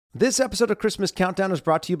This episode of Christmas Countdown is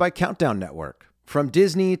brought to you by Countdown Network. From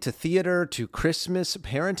Disney to theater to Christmas,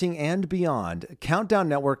 parenting, and beyond, Countdown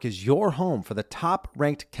Network is your home for the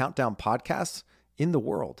top-ranked countdown podcasts in the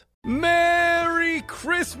world. Merry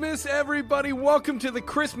Christmas, everybody. Welcome to the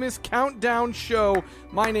Christmas Countdown Show.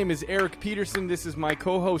 My name is Eric Peterson. This is my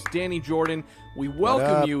co-host, Danny Jordan. We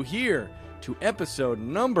welcome you here to episode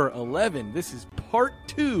number 11. This is part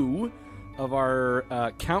 2 of our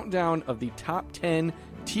countdown of the top 10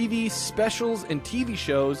 TV specials and TV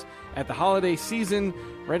shows at the holiday season,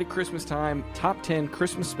 right at Christmas time. Top 10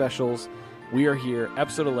 Christmas specials. We are here,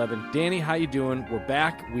 episode 11. Danny, how you doing? We're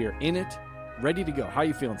back. We are in it, ready to go. How are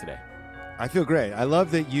you feeling today? I feel great. I love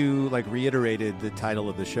that you reiterated the title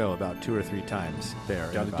of the show about 2 or 3 times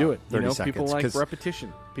there. Got to do it. 30 seconds, people like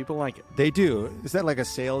repetition. People like it. They do. Is that like a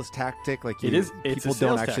sales tactic? Like it is. It's people a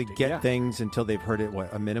sales don't actually tactic, get things until they've heard it.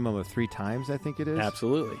 What, a minimum of 3 times? I think it is.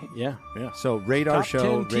 Absolutely. Yeah. So radar Top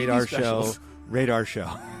show, 10 TV radar specials. show, radar show.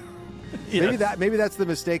 Yeah. Maybe that's the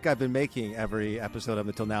mistake I've been making every episode up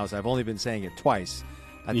until now. Is I've only been saying it twice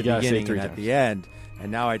at the beginning and at the end,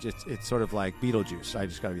 and now it's sort of like Beetlejuice. I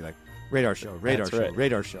just got to be like radar show, radar That's show, right.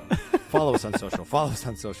 radar show. Follow us on social. Follow us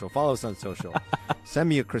on social. Follow us on social. Send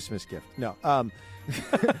me a Christmas gift. No, no,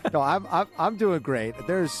 I'm doing great.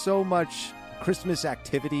 There's so much Christmas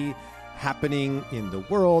activity happening in the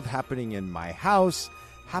world, happening in my house,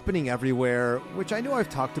 happening everywhere, which I know I've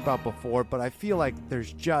talked about before, but I feel like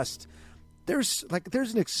there's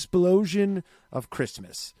an explosion of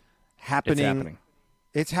Christmas happening.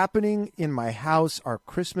 It's happening in my house. Our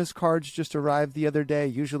Christmas cards just arrived the other day.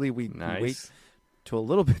 Usually we wait till a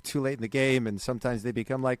little bit too late in the game, and sometimes they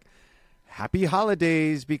become like Happy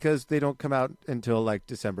Holidays because they don't come out until like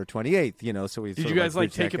December 28th, so we Did you guys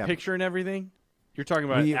take a picture and everything? You're talking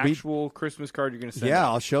about an actual Christmas card you're going to send Yeah,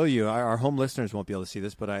 out. I'll show you. Our home listeners won't be able to see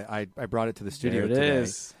this, but I brought it to the studio today.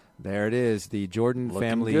 There it is, the Jordan Looking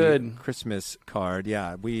family good. Christmas card.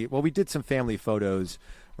 Yeah, we did some family photos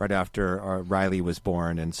right after Riley was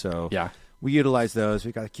born, and so we utilized those.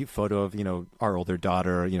 We got a cute photo of our older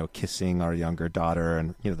daughter, kissing our younger daughter,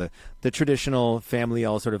 and the traditional family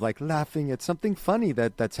all sort of like laughing at something funny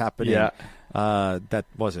that's happening. Yeah. That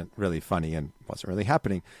wasn't really funny and wasn't really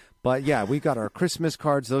happening. But yeah, we got our Christmas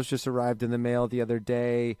cards. Those just arrived in the mail the other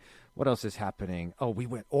day. What else is happening? Oh, we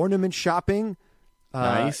went ornament shopping.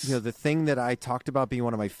 Nice. The thing that I talked about being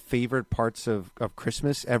one of my favorite parts of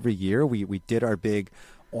Christmas every year. We did our big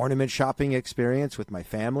ornament shopping experience with my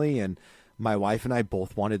family, and my wife and I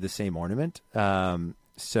both wanted the same ornament.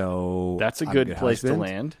 So that's a good place to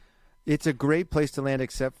land. It's a great place to land,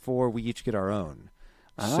 except for we each get our own.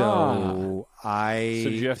 So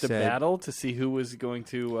did you have to battle to see who was going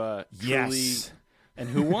to truly, and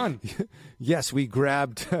who won? Yes, we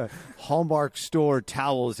grabbed Hallmark store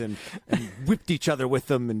towels and whipped each other with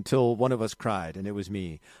them until one of us cried, and it was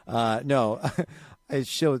me. No, it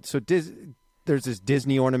showed. So there's this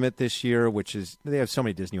Disney ornament this year, which is, they have so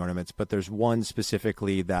many Disney ornaments, but there's one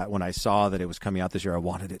specifically that when I saw that it was coming out this year, I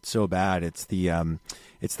wanted it so bad. It's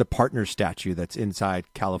the partner statue that's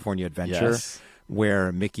inside California Adventure. Yes.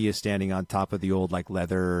 Where Mickey is standing on top of the old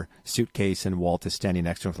leather suitcase, and Walt is standing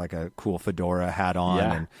next to him with a cool fedora hat on,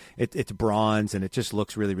 and it's bronze, and it just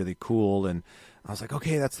looks really, really cool. And I was like,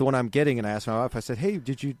 okay, that's the one I'm getting. And I asked my wife, I said, hey,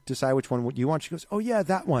 did you decide which one you want? She goes, oh yeah,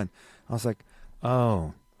 that one. I was like,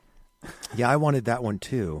 oh yeah, I wanted that one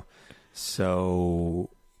too. So,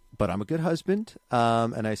 but I'm a good husband.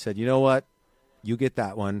 And I said, you know what? You get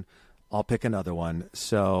that one. I'll pick another one.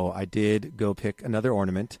 So I did go pick another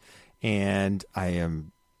ornament. And I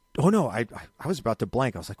was about to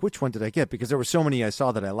blank. I was like, which one did I get? Because there were so many I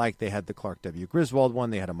saw that I liked. They had the Clark W. Griswold one.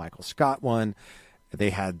 They had a Michael Scott one. They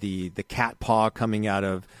had the cat paw coming out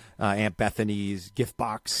of Aunt Bethany's gift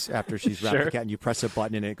box after she's wrapped the cat, and you press a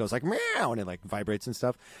button and it goes like meow, and it vibrates and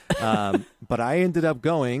stuff. But I ended up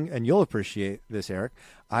going, and you'll appreciate this, Eric.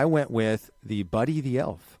 I went with the Buddy the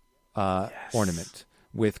Elf ornament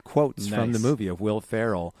with quotes from the movie of Will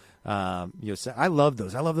Ferrell. I love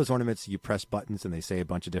those. I love those ornaments. You press buttons and they say a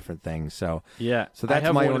bunch of different things. So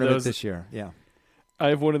that's my ornament this year. Yeah. I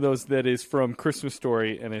have one of those that is from Christmas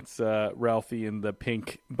Story, and it's Ralphie in the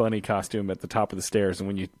pink bunny costume at the top of the stairs. And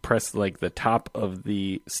when you press the top of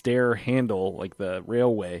the stair handle, like the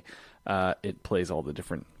railway, it plays all the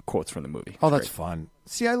different quotes from the movie. Oh, that's fun.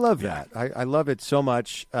 See, I love that. I love it so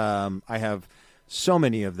much. I have so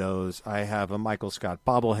many of those. I have a Michael Scott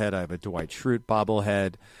bobblehead. I have a Dwight Schrute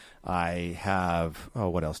bobblehead. I have,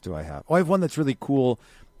 what else do I have? I have one that's really cool.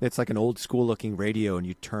 It's like an old school looking radio, and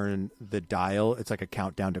you turn the dial. It's like a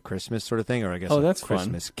countdown to Christmas sort of thing, or I guess that's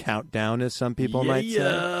Christmas fun. Countdown, as some people might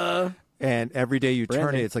say. And every day you turn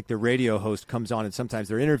Branding. it, it's like the radio host comes on, and sometimes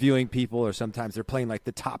they're interviewing people, or sometimes they're playing like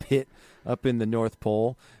the top hit up in the North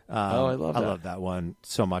Pole. I love that. I love that one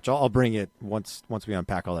so much. I'll bring it once we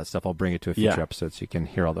unpack all that stuff. I'll bring it to a future episode so you can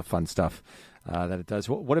hear all the fun stuff that it does.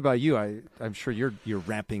 What about you? I'm sure you're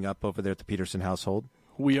ramping up over there at the Peterson household.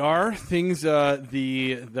 We are. Things, our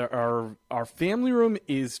family room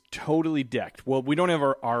is totally decked. Well, we don't have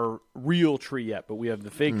our real tree yet, but we have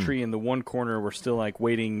the fake tree in the one corner. We're still like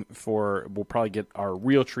waiting for, we'll probably get our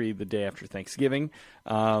real tree the day after Thanksgiving.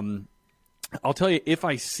 I'll tell you, if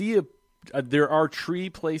I see there are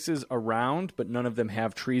tree places around, but none of them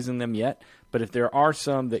have trees in them yet. But if there are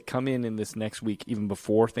some that come in this next week, even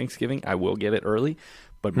before Thanksgiving, I will get it early.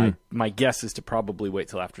 But my guess is to probably wait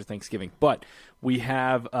till after Thanksgiving. But we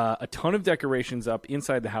have a ton of decorations up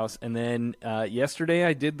inside the house. And then yesterday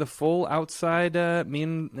I did the full outside. Me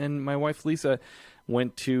and my wife, Lisa,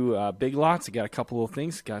 went to Big Lots. I got a couple of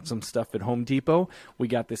things. Got some stuff at Home Depot. We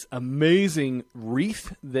got this amazing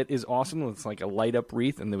wreath that is awesome. It's like a light-up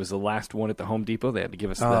wreath, and there was the last one at the Home Depot. They had to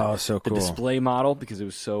give us the display model because it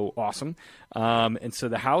was so awesome. And so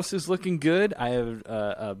the house is looking good. I have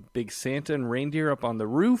a big Santa and reindeer up on the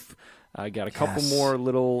roof. I got a couple more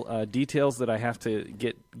little details that I have to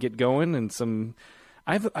get going, and some.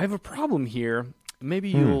 I have a problem here.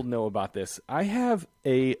 Maybe you'll know about this. I have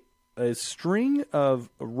a string of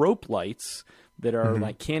rope lights that are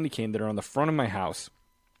like candy cane that are on the front of my house.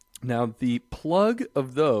 Now, the plug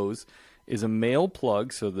of those is a male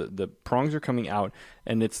plug, so the prongs are coming out,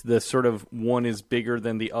 and it's the sort of one is bigger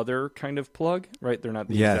than the other kind of plug, right? They're not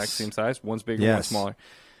the exact same size. One's bigger, one's smaller.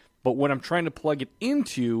 But when I'm trying to plug it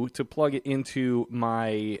into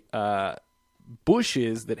my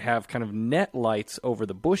bushes that have kind of net lights over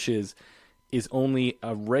the bushes, is only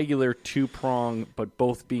a regular 2-prong, but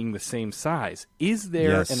both being the same size. Is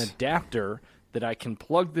there an adapter that I can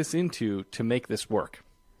plug this into to make this work?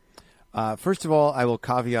 First of all, I will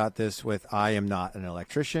caveat this with I am not an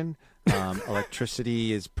electrician.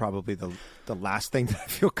 Electricity is probably the last thing that I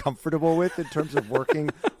feel comfortable with in terms of working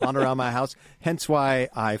on around my house. Hence why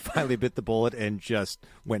I finally bit the bullet and just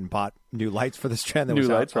went and bought new lights for the strand that was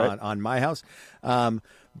out on my house.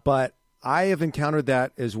 But I have encountered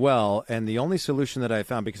that as well, and the only solution that I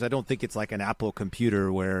found, because I don't think it's like an Apple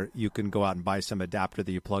computer where you can go out and buy some adapter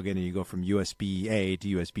that you plug in and you go from USB-A to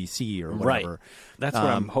USB-C or whatever. Right. That's what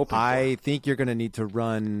I'm hoping for. I think you're going to need to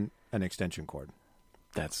run an extension cord.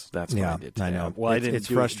 That's what I did today. I know. Well, it's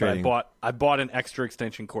frustrating. I bought an extra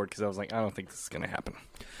extension cord because I was like, I don't think this is going to happen.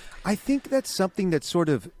 I think that's something that's sort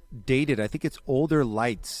of dated. I think it's older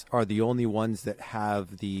lights are the only ones that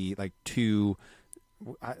have the like two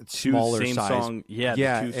smaller size.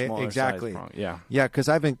 Exactly. Because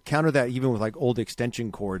I've encountered that even with like old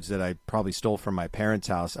extension cords that I probably stole from my parents'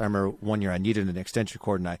 house. I remember one year I needed an extension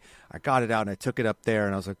cord, and I got it out and I took it up there,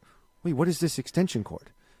 and I was like, wait, what is this extension cord?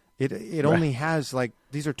 It only has like,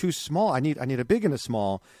 these are too small. I need a big and a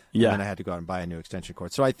small. And then I had to go out and buy a new extension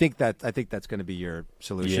cord. So I think that's going to be your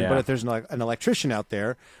solution. But if there's an electrician out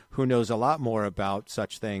there who knows a lot more about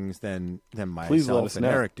such things than myself and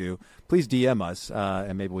Eric do, please DM us,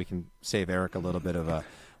 and maybe we can save Eric a little bit of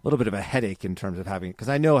a headache in terms of having, because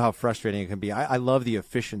I know how frustrating it can be. I love the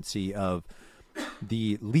efficiency of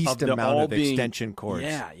the least amount of extension cords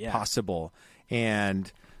possible.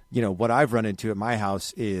 And what I've run into at my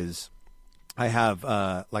house is I have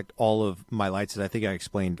like all of my lights, as I think I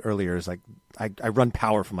explained earlier, is like I run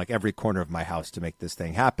power from like every corner of my house to make this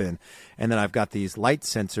thing happen. And then I've got these light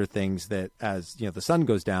sensor things that as the sun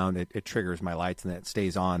goes down, it triggers my lights and then it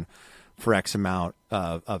stays on for X amount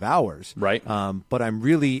of hours. Right. But I'm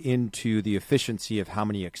really into the efficiency of how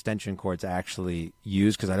many extension cords I actually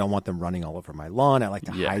use, because I don't want them running all over my lawn. I like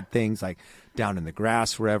to hide things like down in the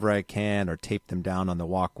grass wherever I can, or tape them down on the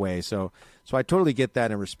walkway. So I totally get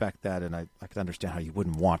that and respect that, and I can understand how you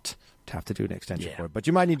wouldn't want to have to do an extension cord. But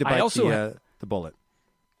you might need to bite the bullet.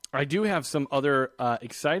 I do have some other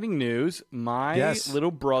exciting news. My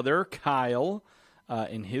little brother, Kyle,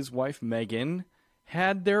 and his wife, Megan,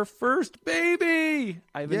 had their first baby.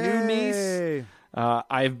 I have a new niece.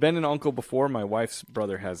 I've been an uncle before. My wife's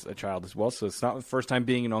brother has a child as well, so it's not the first time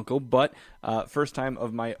being an uncle, but first time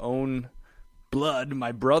of my own blood,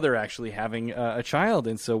 my brother actually having a child.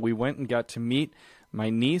 And so we went and got to meet my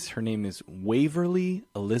niece. Her name is Waverly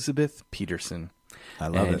Elizabeth Peterson. I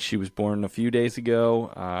love it. And she was born a few days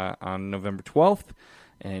ago on November 12th.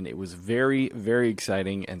 And it was very, very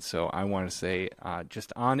exciting. And so I want to say,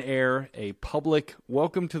 just on air, a public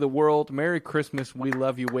welcome to the world. Merry Christmas. We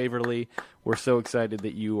love you, Waverly. We're so excited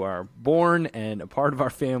that you are born and a part of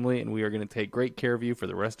our family. And we are going to take great care of you for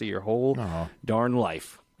the rest of your whole darn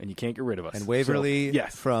life. and you can't get rid of us. And Waverly, so,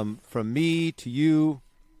 yes. from me to you.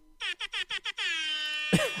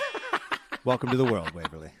 Welcome to the world,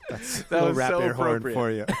 Waverly. That's that was rap so air horn appropriate for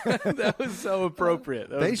you. That was so appropriate.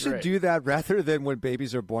 They should do that rather than when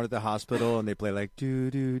babies are born at the hospital and they play like do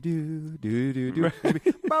do do do do do.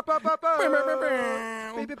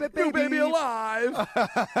 New baby alive.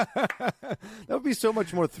 That would be so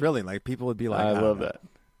much more thrilling. Like people would be like, I love that.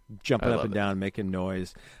 Jumping up and down, making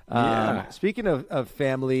noise. Yeah. Speaking of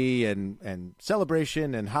family and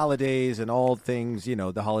celebration and holidays and all things,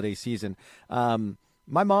 the holiday season.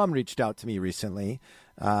 My mom reached out to me recently,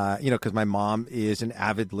 because my mom is an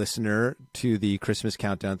avid listener to the Christmas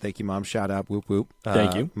Countdown. Thank you, Mom. Shout out. Whoop, whoop.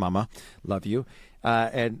 Thank you. Mama. Love you.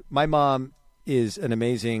 And my mom is an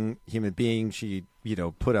amazing human being. She,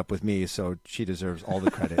 put up with me, so she deserves all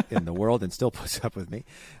the credit in the world and still puts up with me.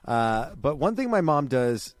 But one thing my mom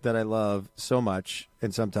does that I love so much,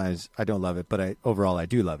 and sometimes I don't love it, but overall I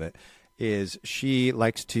do love it, is she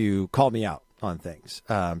likes to call me out on things.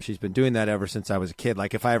 She's been doing that ever since I was a kid.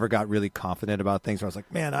 Like if I ever got really confident about things where I was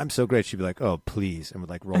like, man, I'm so great, she'd be like, oh, please, and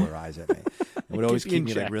would like roll her eyes at me. And would always keep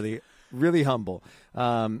me like really, really humble.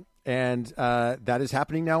 And that is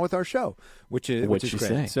happening now with our show, which is great.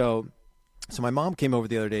 Say? So my mom came over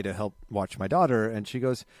the other day to help watch my daughter, and she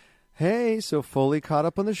goes, hey, so fully caught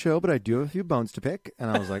up on the show, but I do have a few bones to pick.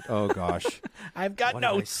 And I was like, oh, gosh. I've got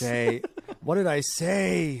notes. What did I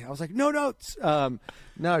say? I was like, no notes.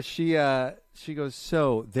 No, she goes,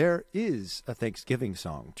 so there is a Thanksgiving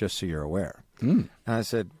song, just so you're aware. And I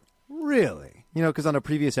said, really? Because on a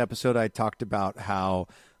previous episode, I talked about how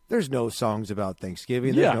there's no songs about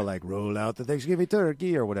Thanksgiving. There's no like roll out the Thanksgiving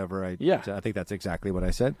turkey or whatever. I think that's exactly what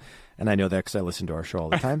I said. And I know that because I listen to our show all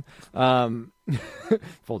the time.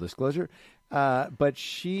 Full disclosure. But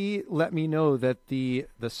she let me know that the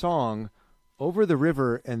song Over the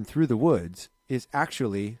River and Through the Woods is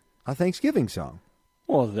actually a Thanksgiving song.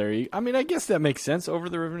 Well, I guess that makes sense. Over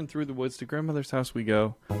the river and through the woods to grandmother's house we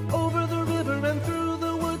go. Over the river and through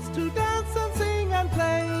the woods to dance and sing and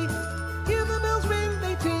play. Hear the bells ring,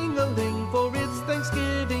 they ting-a-ling, for it's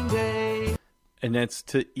Thanksgiving Day. And that's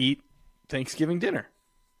to eat Thanksgiving dinner.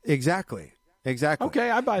 Exactly.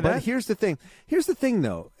 Okay, I buy that. But here's the thing,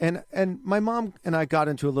 though, and my mom and I got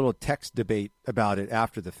into a little text debate about it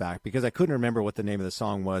after the fact because I couldn't remember what the name of the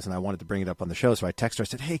song was, and I wanted to bring it up on the show. So I texted her. I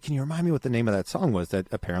said, "Hey, can you remind me what the name of that song was? That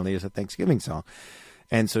apparently is a Thanksgiving song."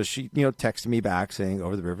 And so she, texted me back saying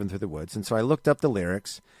 "Over the River and Through the Woods." And so I looked up the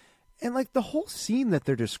lyrics, and like the whole scene that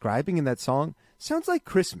they're describing in that song sounds like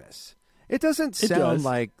Christmas. It doesn't sound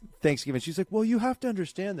like Thanksgiving. She's like, well, you have to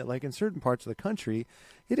understand that, like, in certain parts of the country,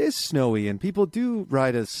 it is snowy, and people do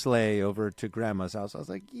ride a sleigh over to Grandma's house. I was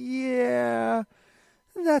like, yeah,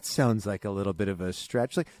 that sounds like a little bit of a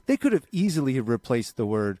stretch. Like, they could have easily replaced the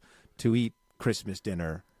word to eat Christmas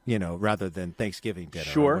dinner, rather than Thanksgiving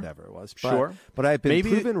dinner or whatever it was. But I've been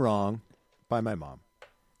proven wrong by my mom.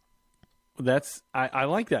 I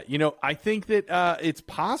like that. I think that it's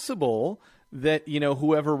possible that,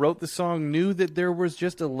 whoever wrote the song knew that there was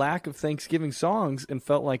just a lack of Thanksgiving songs and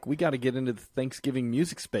felt like we got to get into the Thanksgiving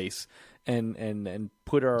music space and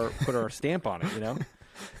put our stamp on it,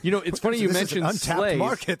 it's funny you mentioned untapped sleighs.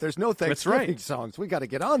 Market. There's no Thanksgiving songs. We got to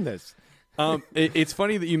get on this. It's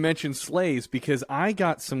funny that you mentioned sleighs because I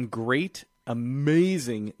got some great,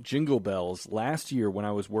 amazing jingle bells last year when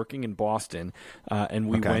I was working in Boston, and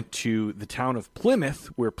we went to the town of Plymouth,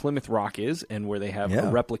 where Plymouth Rock is, and where they have a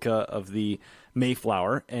replica of the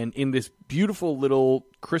Mayflower. And in this beautiful little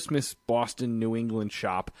Christmas Boston, New England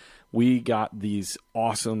shop, we got these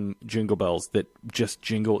awesome jingle bells that just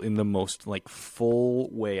jingle in the most like full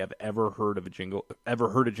way I've ever heard a jingle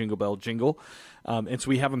bell jingle. And so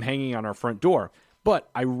we have them hanging on our front door. But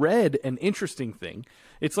I read an interesting thing.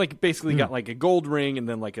 It's like basically got like a gold ring and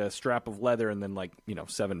then like a strap of leather and then like,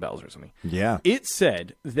 7 bells or something. Yeah. It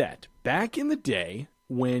said that back in the day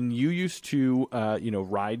when you used to,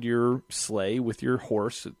 ride your sleigh with your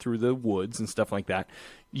horse through the woods and stuff like that,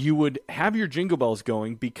 you would have your jingle bells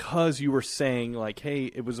going because you were saying like,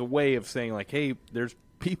 hey, it was a way of saying like, hey, there's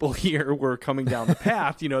people here were coming down the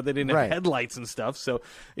path, they didn't have headlights and stuff. So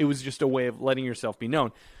it was just a way of letting yourself be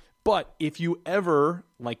known. But if you ever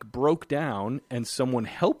like broke down and someone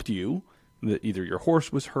helped you, that either your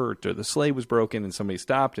horse was hurt or the sleigh was broken and somebody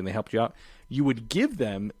stopped and they helped you out, you would give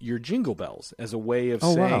them your jingle bells as a way of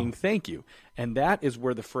saying thank you. And that is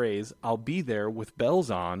where the phrase, I'll be there with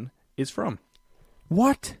bells on, is from.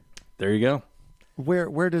 What? There you go.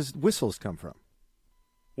 Where does whistles come from?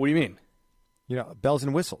 What do you mean? Bells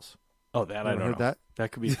and whistles. Oh, that I don't know.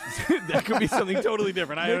 That could be something totally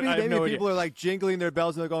different. Maybe I have no people idea. are like jingling their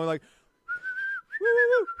bells and they're going like, woo,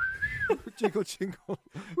 woo, Jingle, jingle.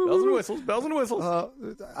 Bells and whistles, bells and whistles.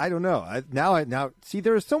 I don't know. Now, see,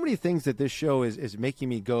 there are so many things that this show is making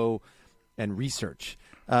me go and research.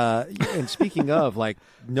 And speaking of like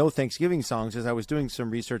no Thanksgiving songs, as I was doing some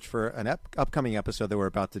research for an upcoming episode that we're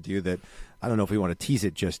about to do, that I don't know if we want to tease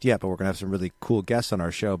it just yet, but we're going to have some really cool guests on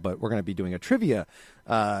our show. But we're going to be doing a trivia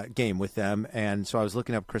game with them, and so I was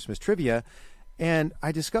looking up Christmas trivia. And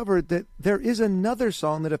I discovered that there is another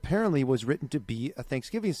song that apparently was written to be a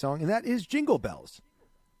Thanksgiving song, and that is Jingle Bells.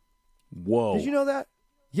 Whoa. Did you know that?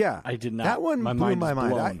 Yeah. I did not. That one blew my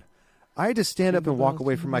mind. I had to stand up and walk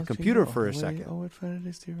away from my computer for a second. Oh, what fun it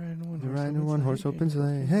is to ride in a one-horse open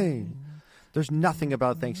sleigh. Hey. There's nothing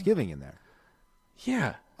about Thanksgiving in there.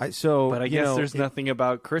 Yeah. But I guess there's nothing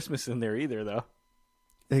about Christmas in there either, though.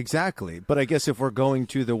 Exactly. But I guess if we're going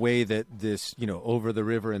to the way that this, Over the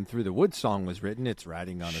River and Through the Woods song was written, it's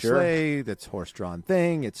riding on a sleigh, that's horse-drawn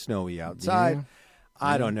thing, it's snowy outside. Yeah.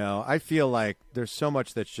 I don't know. I feel like there's so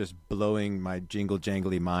much that's just blowing my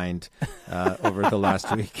jingle-jangly mind over the last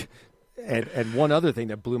week. And one other thing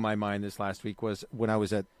that blew my mind this last week was when I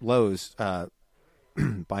was at Lowe's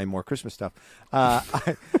buying more Christmas stuff.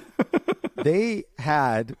 They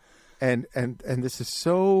had, and this is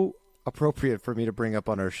so appropriate for me to bring up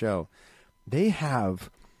on our show, they have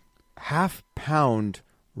half-pound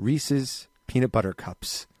Reese's peanut butter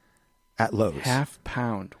cups at Lowe's. Half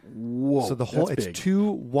pound. Whoa. So it's big.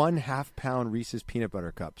 2 1/2-pound Reese's peanut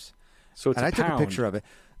butter cups. So it's and I took a picture of it.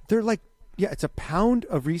 They're like, it's a pound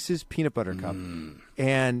of Reese's peanut butter cup.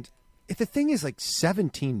 And the thing is like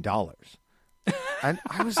 $17. And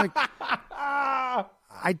I was like,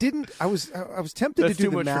 I was tempted to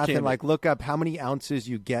do the math and like look up how many ounces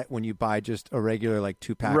you get when you buy just a regular like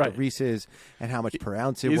 2-pack of Reese's and how much per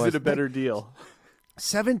ounce it was. Is it a better deal?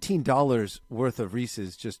 $17 worth of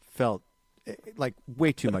Reese's just felt like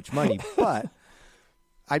way too much money, but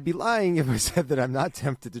I'd be lying if I said that I'm not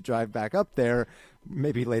tempted to drive back up there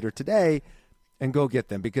maybe later today and go get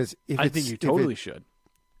them, because I think you totally should.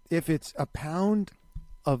 If it's a pound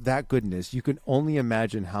of that goodness, you can only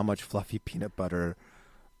imagine how much fluffy peanut butter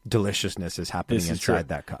deliciousness is happening inside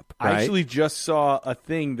that cup. Right? I actually just saw a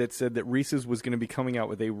thing that said that Reese's was going to be coming out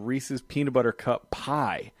with a Reese's peanut butter cup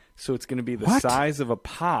pie. So it's going to be the size of a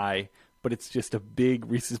pie, but it's just a big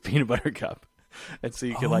Reese's peanut butter cup. And so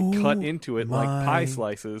you can cut into it like pie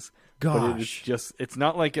slices. But it's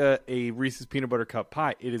not like a Reese's peanut butter cup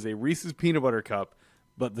pie. It is a Reese's peanut butter cup,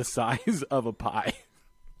 but the size of a pie.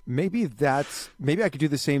 Maybe I could do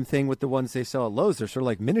the same thing with the ones they sell at Lowe's. They're sort of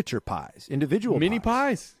like miniature pies, individual mini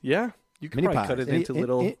pies. Yeah. You can probably cut it into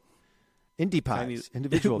little indie pies,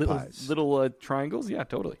 individual pies. Little triangles. Yeah,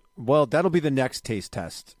 totally. Well, that'll be the next taste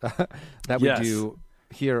test that we do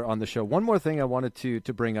here on the show. One more thing I wanted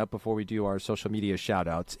to bring up before we do our social media shout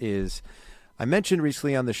outs is I mentioned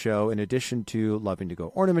recently on the show, in addition to loving to go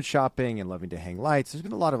ornament shopping and loving to hang lights, there's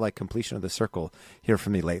been a lot of like completion of the circle here for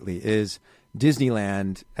me lately, is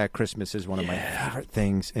Disneyland at Christmas is one of my favorite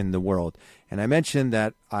things in the world. And I mentioned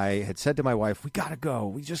that I had said to my wife, we got to go.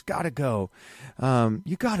 We just got to go.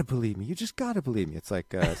 You got to believe me. You just got to believe me. It's like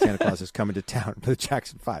Santa Claus is coming to town for the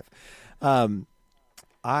Jackson 5.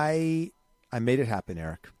 I made it happen,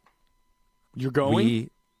 Eric. You're going?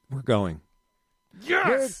 We're going.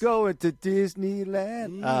 Yes! We're going to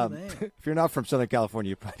Disneyland. If you're not from Southern California,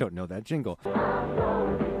 you probably don't know that jingle.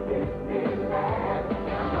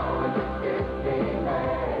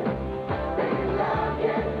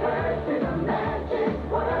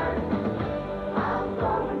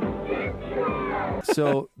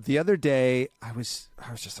 So the other day, I was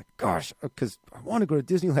just like, gosh, because I want to go to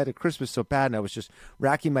Disneyland at Christmas so bad, and I was just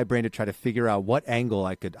racking my brain to try to figure out what angle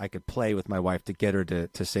I could play with my wife to get her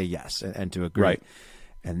to say yes and to agree. Right.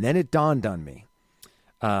 And then it dawned on me.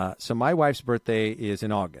 So my wife's birthday is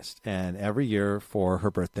in August, and every year for her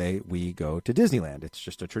birthday, we go to Disneyland. It's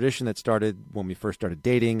just a tradition that started when we first started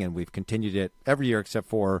dating, and we've continued it every year except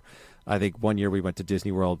for, I think, one year we went to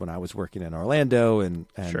Disney World when I was working in Orlando, and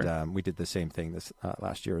we did the same thing this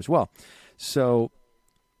last year as well. So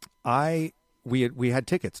we had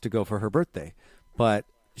tickets to go for her birthday, but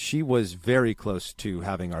she was very close to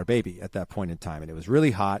having our baby at that point in time, and it was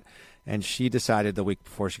really hot, and she decided the week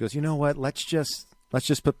before, she goes, you know what, let's just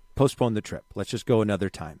postpone the trip. Let's just go another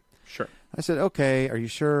time. Sure. I said, okay, are you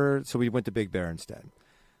sure? So we went to Big Bear instead.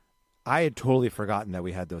 I had totally forgotten that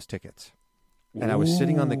we had those tickets. And I was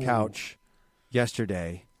sitting on the couch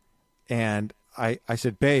yesterday, and I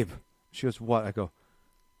said, babe, she goes, what? I go,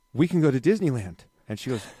 we can go to Disneyland. And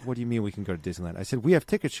she goes, what do you mean we can go to Disneyland? I said, we have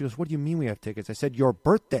tickets. She goes, what do you mean we have tickets? I said, your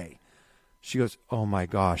birthday. She goes, oh my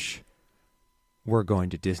gosh, we're going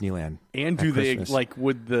to Disneyland. And do they, like,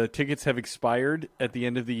 would the tickets have expired at the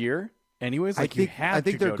end of the year? anyways? Like I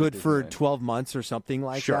think they're good for Disneyland. 12 months or something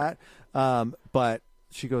like Sure. that. But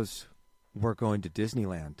she goes, "We're going to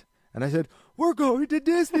Disneyland," and I said, "We're going to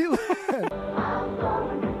Disneyland."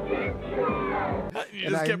 You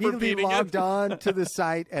And just I kept immediately repeating logged it. on to the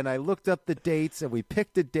site and I looked up the dates and we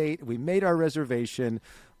picked a date. We made our reservation.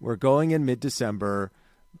 We're going in mid-December,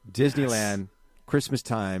 Disneyland, Christmas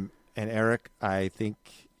time. And Eric, I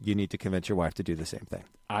think you need to convince your wife to do the same thing.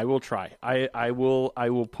 I will try. I will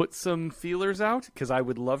put some feelers out because I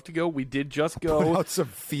would love to go. We did just go. Put out some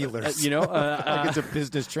feelers. Like it's a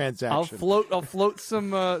business transaction. I'll float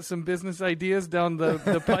some business ideas down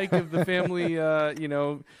the pike of the family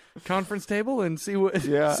conference table and see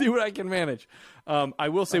what I can manage. I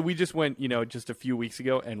will say we just went just a few weeks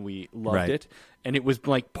ago and we loved it, and it was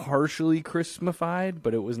like partially Christmasified,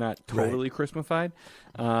 but it was not totally Christmasified.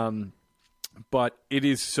 But it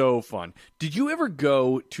is so fun. Did you ever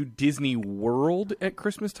go to Disney World at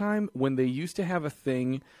Christmas time when they used to have a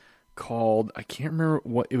thing called, I can't remember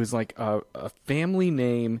what it was, like a family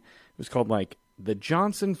name. It was called like the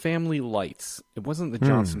Johnson Family Lights. It wasn't the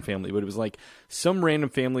Johnson family, but it was like some random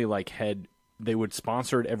family they would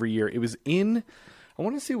sponsor it every year. It was I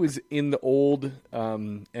want to say it was in the old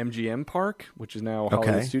MGM park, which is now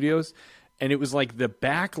Hollywood Studios. And it was like the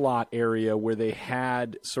back lot area where they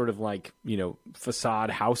had sort of like, facade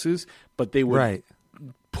houses, but they would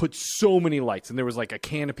put so many lights. And there was like a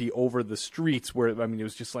canopy over the streets where, it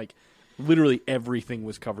was just like literally everything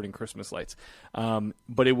was covered in Christmas lights.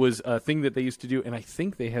 But it was a thing that they used to do, and I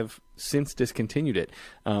think they have since discontinued it.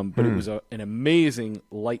 But it was an amazing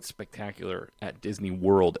light spectacular at Disney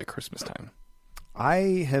World at Christmas time.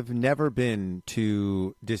 I have never been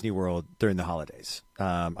to Disney World during the holidays.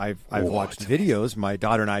 I've watched videos. My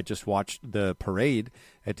daughter and I just watched the parade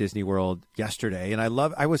at Disney World yesterday, and I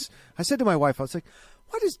said to my wife, I was like,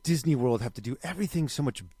 why does Disney World have to do everything so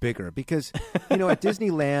much bigger? Because at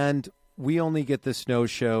Disneyland, we only get the snow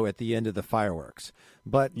show at the end of the fireworks.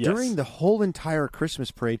 But during the whole entire Christmas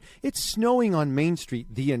parade, it's snowing on Main Street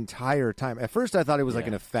the entire time. At first, I thought it was like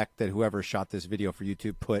an effect that whoever shot this video for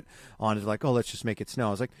YouTube put on. Is like, oh, let's just make it snow. I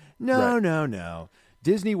was like, no.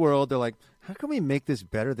 Disney World, they're like, how can we make this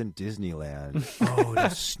better than Disneyland? Oh, it'll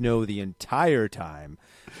snow the entire time.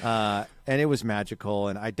 And it was magical,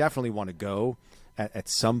 and I definitely want to go at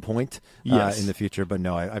some point in the future. But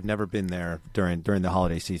no, I've never been there during the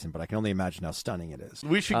holiday season, but I can only imagine how stunning it is.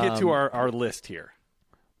 We should get to our list here.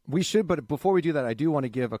 We should, but before we do that, I do want to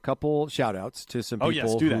give a couple shout-outs to some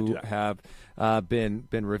people who have been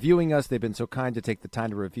reviewing us. They've been so kind to take the time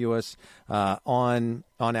to review us on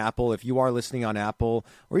Apple. If you are listening on Apple,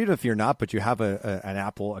 or even if you're not, but you have an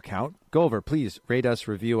Apple account, go over, please rate us,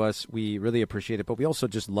 review us. We really appreciate it, but we also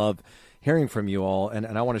just love hearing from you all. And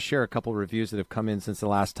I want to share a couple reviews that have come in since the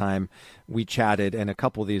last time we chatted, and a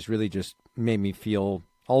couple of these really just made me feel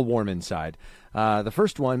all warm inside. The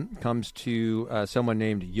first one comes to someone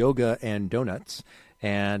named Yoga and Donuts,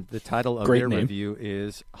 and the title of their review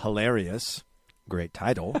is hilarious. Great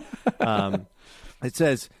title. It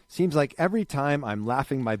says, seems like every time I'm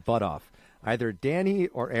laughing my butt off, either Danny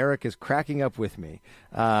or Eric is cracking up with me.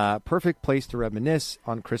 Perfect place to reminisce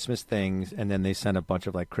on Christmas things. And then they sent a bunch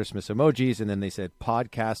of like Christmas emojis, and then they said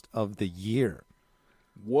podcast of the year.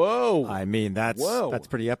 Whoa. I mean, that's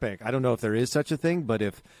pretty epic. I don't know if there is such a thing, but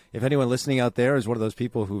if anyone listening out there is one of those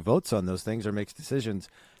people who votes on those things or makes decisions,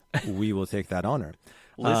 we will take that honor.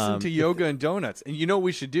 Listen to Yoga and Donuts. And you know what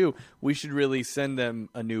we should do? We should really send them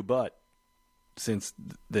a new butt since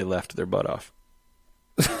they left their butt off.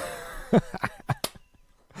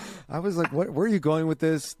 I was like, where are you going with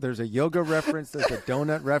this? There's a yoga reference. There's a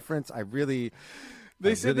donut reference.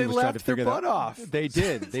 They said they left their butt off. They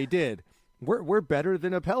did. We're better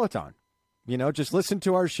than a Peloton. Just listen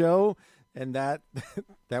to our show, and that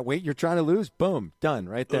weight you're trying to lose, boom, done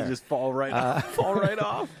right there. It'll just fall right off. Fall right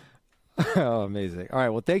off. Oh, amazing. All right,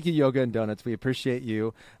 well, thank you, Yoga and Donuts. We appreciate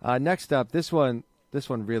you. Next up, this one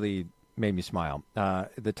really made me smile.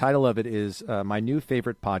 The title of it is my new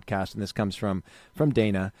favorite podcast, and this comes from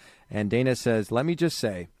Dana. And Dana says, let me just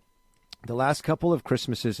say, the last couple of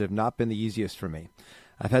Christmases have not been the easiest for me.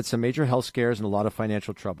 I've had some major health scares and a lot of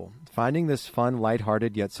financial trouble. Finding this fun,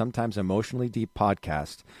 lighthearted, yet sometimes emotionally deep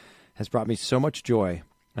podcast has brought me so much joy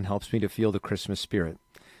and helps me to feel the Christmas spirit.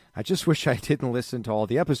 I just wish I didn't listen to all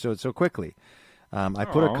the episodes so quickly. I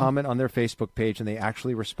put a comment on their Facebook page, and they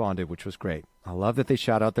actually responded, which was great. I love that they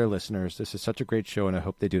shout out their listeners. This is such a great show, and I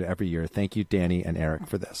hope they do it every year. Thank you, Danny and Eric,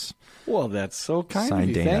 for this. Well, that's so kind Signed of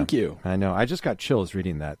you. Dana. Thank you. I know. I just got chills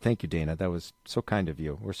reading that. Thank you, Dana. That was so kind of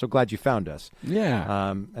you. We're so glad you found us.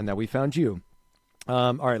 Yeah. And that we found you.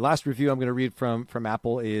 All right, last review I'm going to read from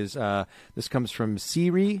Apple is this comes from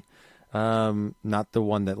Siri. not the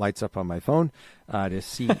one that lights up on my phone. It is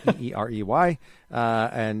Ceerey.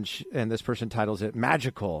 And this person titles it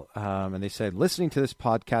Magical. And they said, listening to this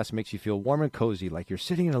podcast makes you feel warm and cozy, like you're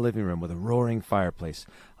sitting in a living room with a roaring fireplace,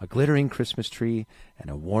 a glittering Christmas tree, and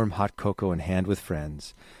a warm hot cocoa in hand with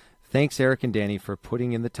friends. Thanks, Eric and Danny, for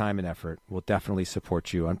putting in the time and effort. We'll definitely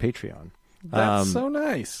support you on Patreon. That's so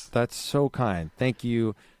nice. That's so kind. Thank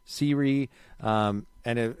you, Ceerey. And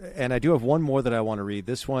I do have one more that I want to read.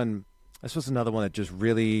 This was another one that just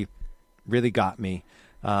really, really got me.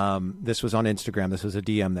 This was on Instagram. This was a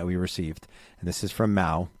DM that we received. And this is from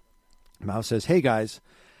Mao. Mao says, hey, guys.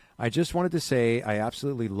 I just wanted to say I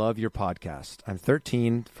absolutely love your podcast. I'm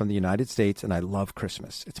 13 from the United States, and I love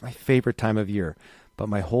Christmas. It's my favorite time of year. But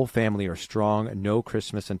my whole family are strong, no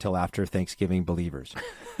Christmas until after Thanksgiving believers.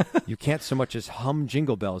 You can't so much as hum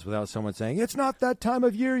Jingle Bells without someone saying, it's not that time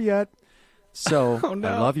of year yet. So Oh, no.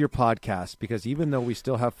 I love your podcast because even though we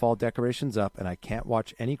still have fall decorations up and I can't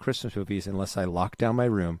watch any Christmas movies unless I lock down my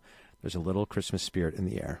room, there's a little Christmas spirit in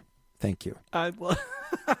the air. Thank you. I love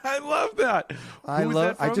that.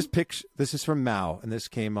 I just picture, this is from Mao, and this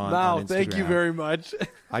came on Instagram. Thank you very much.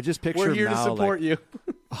 I just picture We're here Mao, to support you.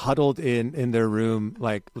 huddled in their room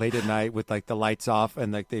like late at night with like the lights off,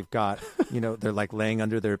 and like they've got, they're like laying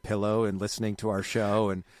under their pillow and listening to our show,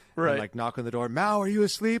 and like knock on the door. Mao, are you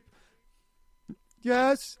asleep?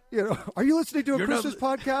 Yes. Are you listening to a Christmas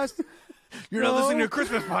podcast? You're not listening to a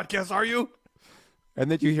Christmas podcast, are you? And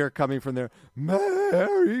then you hear coming from there,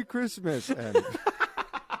 Merry Christmas. And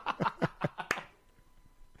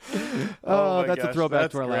that's a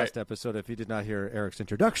throwback to our last episode. If you did not hear Eric's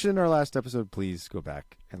introduction in our last episode, please go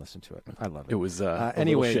back and listen to it. I love it. It was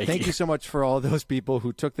anyway, thank you so much for all those people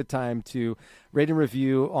who took the time to rate and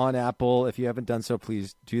review on Apple. If you haven't done so,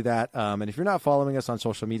 please do that. And if you're not following us on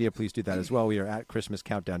social media, please do that as well. We are at Christmas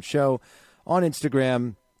Countdown Show on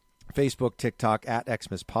Instagram, Facebook, TikTok, at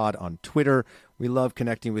XmasPod on Twitter. We love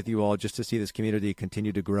connecting with you all. Just to see this community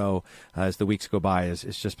continue to grow as the weeks go by.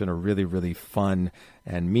 It's just been a really, really fun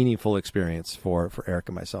and meaningful experience for Eric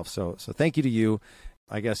and myself. So thank you to you.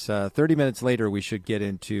 I guess 30 minutes later, we should get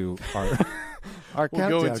into our countdown.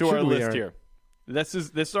 We'll go into our list here. This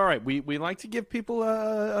is all right. We like to give people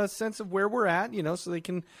a sense of where we're at, so they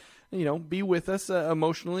can be with us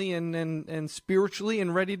emotionally and spiritually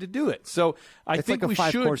and ready to do it. So it's think like we a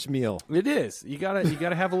 5-course should. meal. It is. You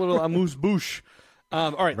gotta have a little amuse-bouche.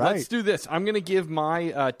 All right, let's do this. I'm going to give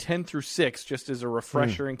my 10 through 6 just as a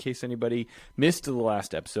refresher in case anybody missed the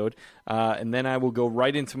last episode. And then I will go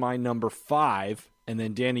right into my number 5. And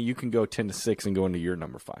then, Danny, you can go 10 to 6 and go into your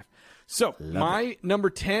number 5. So my number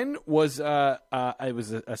 10 was it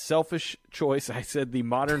was a selfish choice. I said the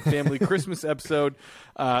Modern Family Christmas episode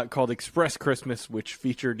called Express Christmas, which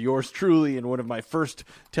featured yours truly in one of my first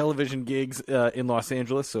television gigs in Los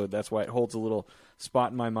Angeles. So that's why it holds a little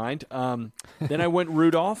spot in my mind. Then I went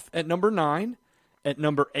Rudolph at number 9. At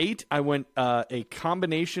number 8, I went a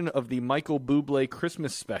combination of the Michael Bublé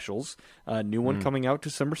Christmas specials. New one coming out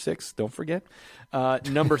December 6th. Don't forget.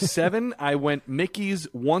 Number 7, I went Mickey's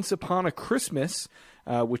Once Upon a Christmas,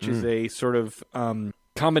 which is a sort of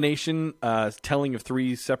combination telling of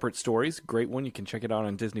 3 separate stories. Great one. You can check it out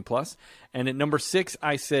on Disney+. And at number 6,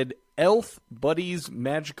 I said Elf Buddy's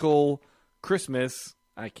Magical Christmas.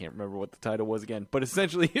 I can't remember what the title was again, but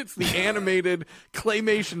essentially it's the animated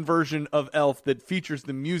claymation version of Elf that features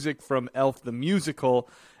the music from Elf the Musical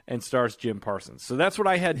and stars Jim Parsons. So that's what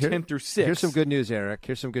I had 10 through 6. Here's some good news, Eric.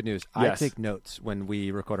 Here's some good news. Yes. I take notes when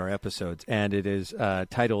we record our episodes, and it is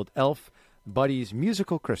titled Elf Buddy's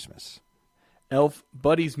Musical Christmas. Elf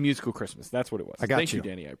Buddy's Musical Christmas. That's what it was. I got Thank you. you,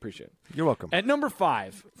 Danny. I appreciate it. You're welcome. At number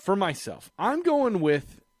 5, for myself, I'm going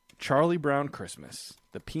with Charlie Brown Christmas.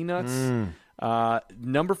 The Peanuts.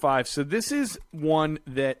 Number 5. So this is one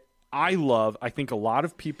that I love. I think a lot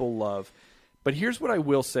of people love. But here's what I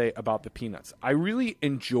will say about the Peanuts. I really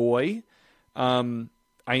enjoy them,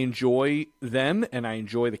 and I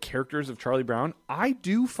enjoy the characters of Charlie Brown. I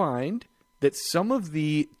do find that some of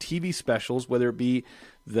the TV specials, whether it be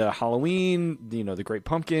the Halloween, the Great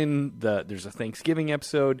Pumpkin, there's a Thanksgiving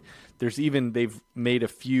episode, they've made a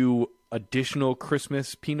few additional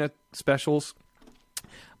Christmas Peanut specials.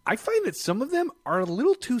 I find that some of them are a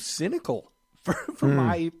little too cynical for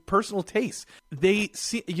my personal taste. They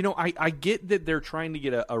see, I get that they're trying to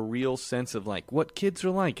get a real sense of like what kids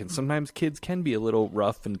are like, and sometimes kids can be a little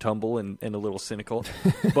rough and tumble and a little cynical.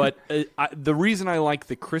 But the reason I like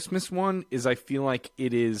the Christmas one is I feel like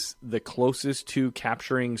it is the closest to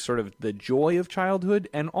capturing sort of the joy of childhood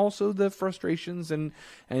and also the frustrations and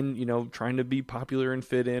trying to be popular and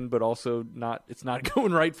fit in, but also it's not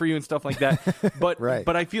going right for you and stuff like that. But Right.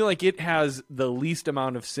 But I feel like it has the least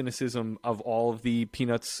amount of cynicism of all of the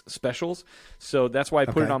Peanuts specials. So that's why I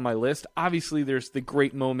put it on my list. Obviously, there's the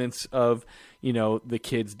great moments of, the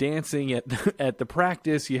kids dancing at the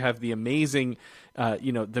practice. You have the amazing,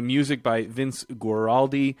 the music by Vince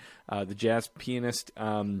Guaraldi, the jazz pianist.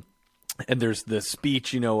 And there's the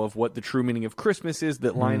speech, of what the true meaning of Christmas is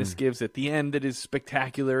that Linus gives at the end that is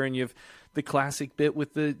spectacular. And you have the classic bit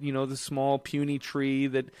with the small puny tree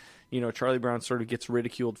that, Charlie Brown sort of gets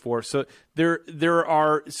ridiculed for. So there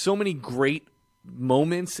are so many great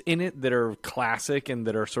moments in it that are classic and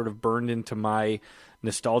that are sort of burned into my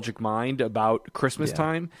nostalgic mind about Christmas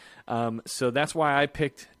time. So that's why I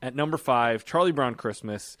picked at number 5, Charlie Brown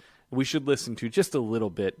Christmas. We should listen to just a little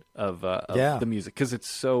bit of the music because it's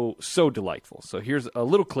so delightful. So here's a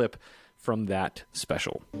little clip from that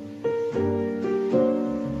special.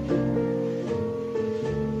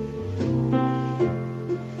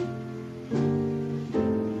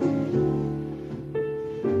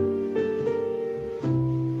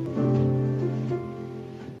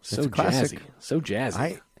 So classic. jazzy. So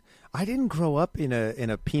jazzy. I didn't grow up in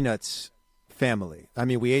a Peanuts family. I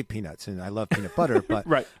mean, we ate peanuts and I love peanut butter, but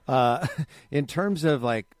right. In terms of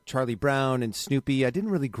like Charlie Brown and Snoopy, I didn't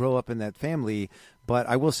really grow up in that family, but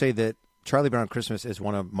I will say that Charlie Brown Christmas is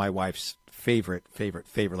one of my wife's favorite.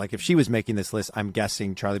 Like if she was making this list, I'm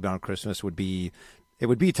guessing Charlie Brown Christmas would be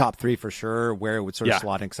top 3 for sure, where it would sort of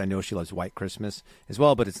slot in, because I know she loves White Christmas as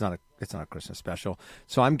well, but it's not a Christmas special.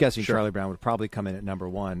 So I'm guessing Charlie Brown would probably come in at number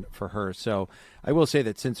 1 for her. So I will say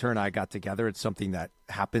that since her and I got together, it's something that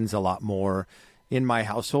happens a lot more in my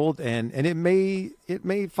household, and it may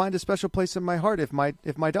find a special place in my heart if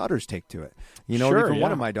my daughters take to it.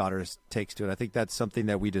 One of my daughters takes to it. I think that's something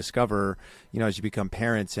that we discover, as you become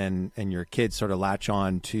parents and your kids sort of latch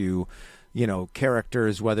on to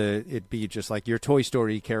characters, whether it be just like your Toy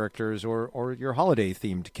Story characters or your holiday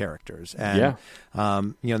themed characters. And,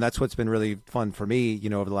 that's what's been really fun for me,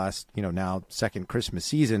 over the last, now second Christmas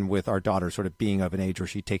season with our daughter sort of being of an age where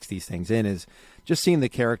she takes these things in, is just seeing the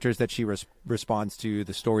characters that she responds to,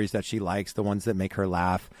 the stories that she likes, the ones that make her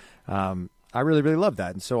laugh. I really, really love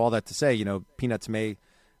that. And so all that to say, Peanuts may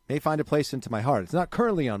find a place into my heart. It's not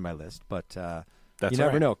currently on my list, but, you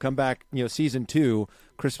never know. Come back, season 2,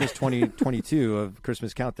 Christmas 2022 of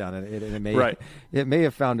Christmas Countdown, and it may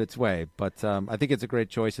have found its way. But I think it's a great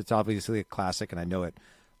choice. It's obviously a classic, and I know it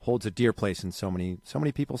holds a dear place in so many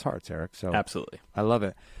people's hearts, Eric. So absolutely, I love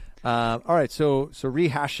it. All right, so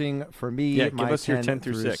rehashing for me, give us your 10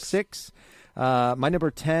 through 6. My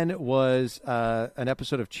number 10 was an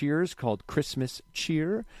episode of Cheers called Christmas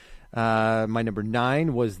Cheer. My number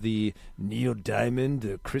 9 was the Neil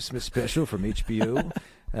Diamond Christmas special from HBO.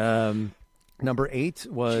 Number 8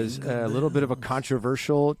 was a little bit of a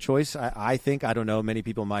controversial choice. I think, I don't know, many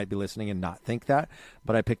people might be listening and not think that,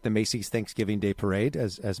 but I picked the Macy's Thanksgiving Day Parade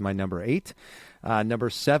as my number 8.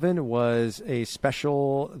 Number 7 was a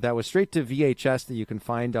special that was straight to VHS that you can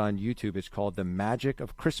find on YouTube. It's called The Magic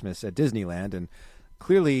of Christmas at Disneyland, and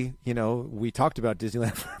clearly, we talked about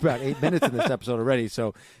Disneyland for about 8 minutes in this episode already,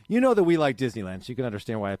 so that we like Disneyland, so you can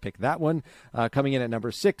understand why I picked that one. Coming in at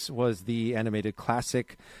number 6 was the animated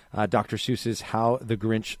classic, Dr. Seuss's How the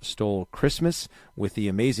Grinch Stole Christmas, with the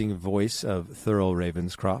amazing voice of Thurl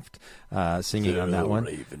Ravenscroft singing on that one.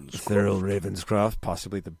 Thurl Ravenscroft,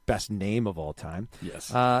 possibly the best name of all time.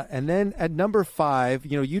 Yes. And then at number 5,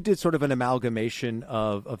 you did sort of an amalgamation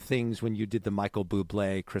of things when you did the Michael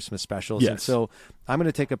Bublé Christmas specials. Yes. And so I'm going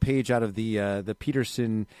to take a page out of the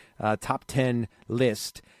Peterson top 10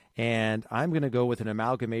 list, and I'm going to go with an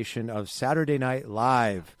amalgamation of Saturday Night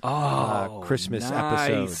Live Christmas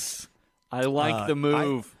episodes. I like the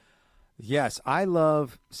move. Yes, I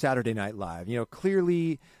love Saturday Night Live.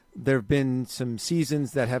 Clearly there have been some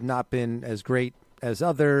seasons that have not been as great as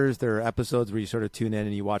others. There are episodes where you sort of tune in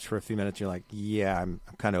and you watch for a few minutes. You're like, I'm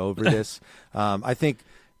kind of over this. I think,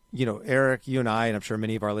 Eric, you and I, and I'm sure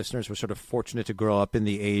many of our listeners were sort of fortunate to grow up in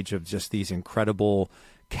the age of just these incredible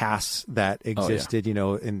casts that existed, in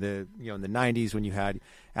the 90s, when you had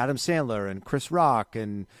Adam Sandler and Chris Rock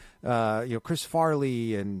and Chris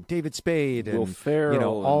Farley and David Spade and Will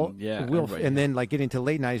Ferrell, and then like getting to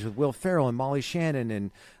late 90s with Will Ferrell and Molly Shannon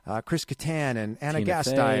and Chris Kattan and Anna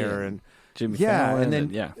Gasteyer and Jimmy Yeah, Fallon,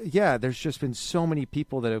 and then there's just been so many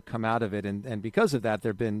people that have come out of it, and because of that,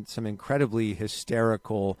 there have been some incredibly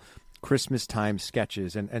hysterical Christmas time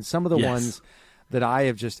sketches, and some of the ones that I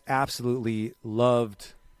have just absolutely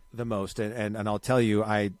loved the most. And I'll tell you,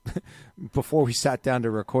 before we sat down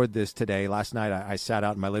to record this today, last night I sat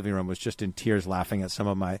out in my living room, was just in tears laughing at some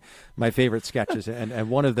of my favorite sketches. and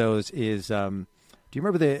one of those is, do you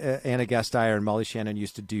remember the Anna Gasteyer and Molly Shannon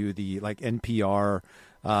used to do the like NPR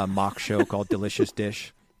mock show called Delicious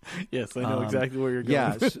Dish? Yes, I know exactly where you're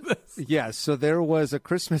going with this. Yeah, so there was a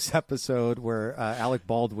Christmas episode where Alec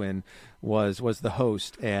Baldwin was the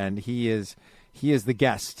host, and he is the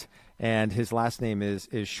guest, and his last name is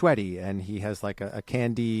Shweddy, and he has like a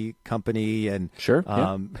candy company, and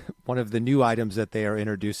one of the new items that they are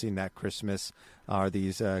introducing that Christmas are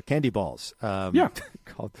these candy balls,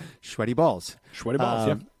 called Shweddy balls. Shweddy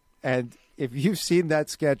balls, and if you've seen that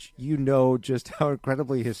sketch, you know just how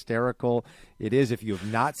incredibly hysterical it is. If you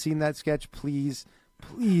have not seen that sketch, please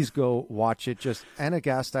go watch it. Just Anna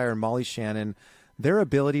Gasteyer and Molly Shannon, their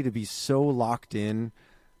ability to be so locked in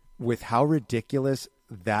with how ridiculous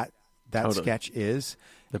that sketch is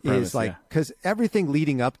like, because everything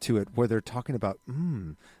leading up to it, where they're talking about,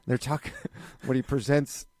 they're talking when he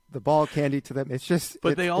presents the ball candy to them. It's just,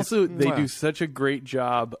 but they do such a great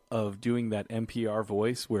job of doing that NPR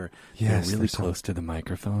voice where they're really close to the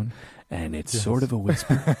microphone, and it's sort of a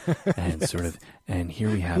whisper, and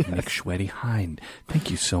here we have Nick Shweddy. Hi,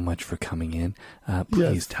 thank you so much for coming in.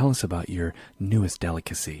 Please tell us about your newest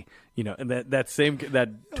delicacy. And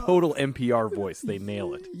that total NPR voice, they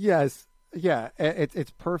nail it. Yes. Yeah,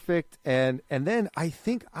 it's perfect. And then I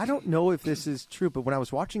don't know if this is true, but when I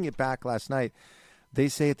was watching it back last night, they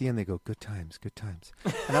say at the end, they go, good times, good times.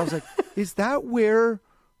 And I was like, is that where,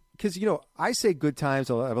 because, I say good times,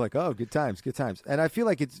 I'm like, oh, good times, good times. And I feel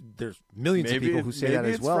like there's millions of people who say that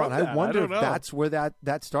as well. And I wonder if that's where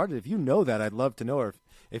that started. If you know that, I'd love to know. Or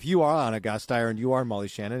if you are Anna Gasteyer and you are Molly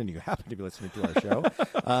Shannon and you happen to be listening to our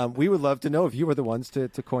show, we would love to know if you were the ones to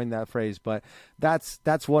coin that phrase. But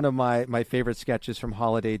that's one of my favorite sketches from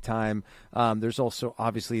holiday time. There's also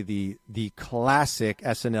obviously the classic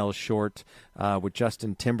SNL short with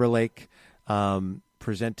Justin Timberlake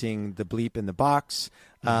presenting The Bleep in the Box.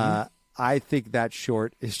 I think that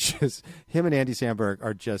short is just, him and Andy Samberg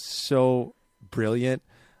are just so brilliant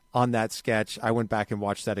on that sketch. I went back and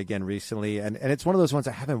watched that again recently, and it's one of those ones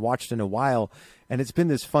I haven't watched in a while, and it's been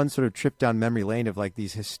this fun sort of trip down memory lane of like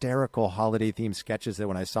these hysterical holiday themed sketches that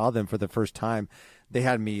when I saw them for the first time, they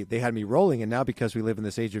had me rolling. And now, because we live in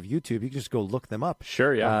this age of YouTube, you can just go look them up.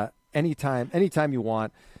 Sure, yeah. Anytime you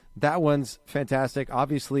want. That one's fantastic.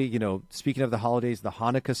 Obviously, speaking of the holidays, the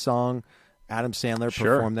Hanukkah song, Adam Sandler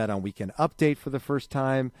performed that on Weekend Update for the first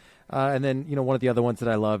time. And then, one of the other ones that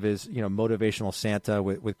I love is, Motivational Santa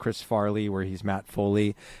with Chris Farley, where he's Matt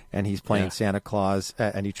Foley and he's playing Santa Claus,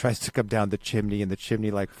 and he tries to come down the chimney, and the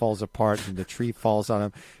chimney like falls apart and the tree falls on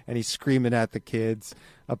him, and he's screaming at the kids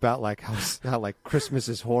about like how like Christmas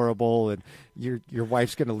is horrible and your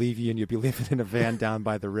wife's going to leave you and you'll be living in a van down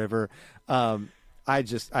by the river. I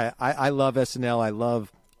love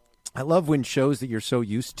SNL. I love when shows that you're so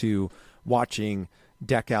used to watching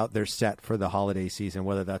deck out their set for the holiday season,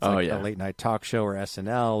 whether that's a late night talk show or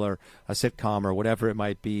SNL or a sitcom or whatever it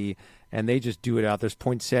might be, and they just do it out. There's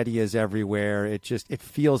poinsettias everywhere. It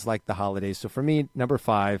feels like the holidays. So for me, number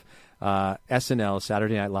 5, SNL,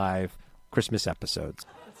 Saturday Night Live, Christmas episodes.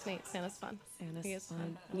 That's neat. Santa's fun. Santa's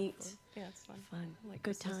fun. Neat. Yeah, it's fun. Like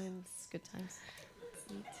good times. Good times. It's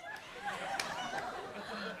neat.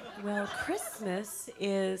 Well, Christmas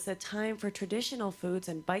is a time for traditional foods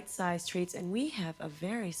and bite-sized treats, and we have a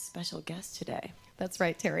very special guest today. That's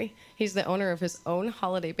right, Terry. He's the owner of his own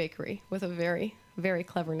holiday bakery with a very, very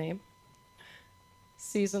clever name.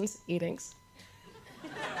 Seasons Eatings.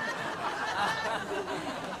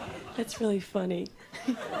 That's really funny.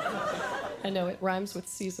 I know, it rhymes with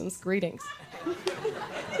Seasons Greetings.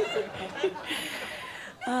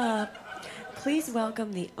 Please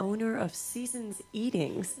welcome the owner of Seasons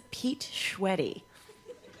Eatings, Pete Shweddy.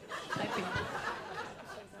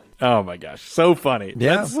 Oh my gosh, so funny.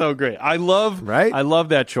 Yeah. That's so great. I love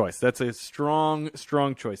that choice. That's a strong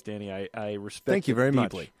choice, Danny. I respect it. Thank you very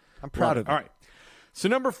deeply. much. I'm proud of it. All right. So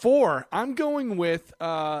number 4, I'm going with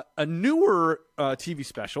a newer TV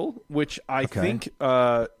special, which I think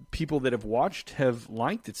people that have watched have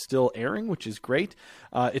liked. It's still airing, which is great.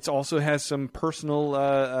 It also has some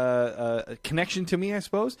personal connection to me, I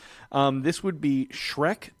suppose. This would be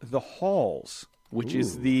Shrek the Halls. which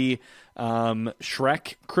is the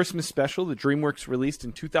Shrek Christmas special that DreamWorks released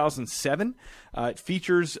in 2007. It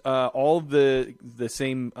features all of the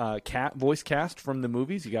same voice cast from the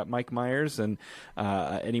movies. You got Mike Myers and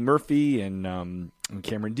Eddie Murphy and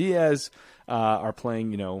Cameron Diaz are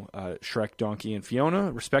playing, Shrek, Donkey, and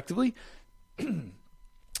Fiona, respectively.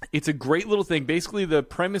 It's a great little thing. Basically, the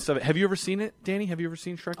premise of it. Have you ever seen it, Danny? Have you ever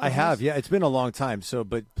seen Shrek? I have. Yeah, it's been a long time.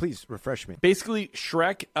 But please refresh me. Basically,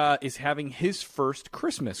 Shrek is having his first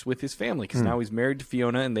Christmas with his family because now he's married to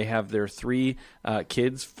Fiona, and they have their 3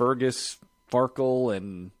 kids: Fergus, Farkle,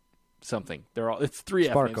 and something. It's 3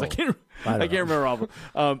 F names. I can't remember all of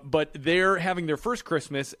them. But they're having their first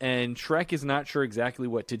Christmas, and Shrek is not sure exactly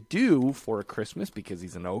what to do for a Christmas because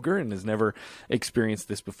he's an ogre and has never experienced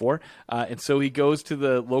this before. And so he goes to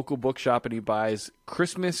the local bookshop and he buys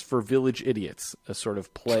Christmas for Village Idiots, a sort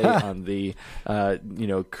of play on the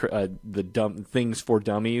the dumb things for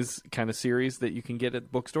dummies kind of series that you can get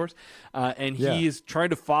at bookstores. And he is trying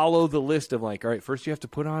to follow the list of like, all right, first you have to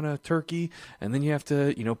put on a turkey, and then you have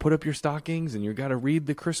to put up your stockings, and you got to read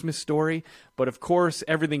the Christmas story. But of course,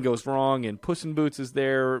 everything goes wrong, and Puss in Boots is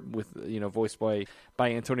there with voiced by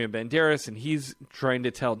Antonio Banderas, and he's trying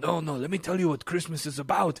to tell, no, let me tell you what Christmas is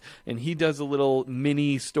about. And he does a little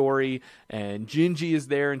mini story, and Gingy is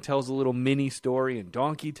there and tells a little mini story, and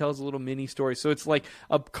Donkey tells a little mini story. So it's like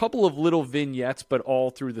a couple of little vignettes, but all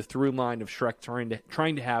through the through line of Shrek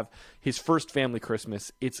trying to have his first family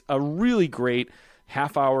Christmas. It's a really great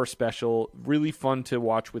half-hour special, really fun to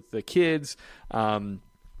watch with the kids.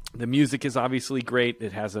 The music is obviously great.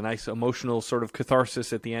 It has a nice emotional sort of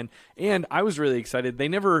catharsis at the end. And I was really excited. They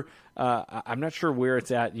never, I'm not sure where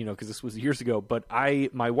it's at, because this was years ago, but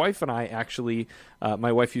my wife and I actually,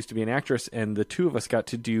 my wife used to be an actress, and the two of us got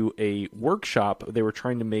to do a workshop. They were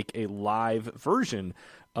trying to make a live version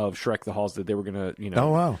of Shrek the Halls that they were going to,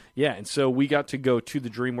 Oh, wow. Yeah, and so we got to go to the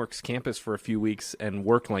DreamWorks campus for a few weeks and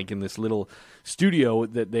work like in this little studio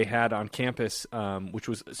that they had on campus, which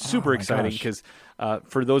was super exciting because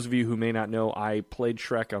for those of you who may not know, I played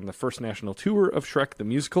Shrek on the first national tour of Shrek the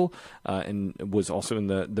Musical and was also in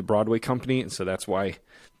the Broadway company, and so that's why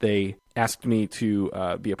they asked me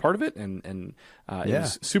to be a part of it, and it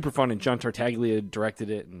was super fun, and John Tartaglia directed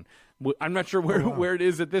it, and I'm not sure where it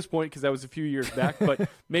is at this point because that was a few years back, but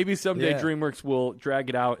maybe someday DreamWorks will drag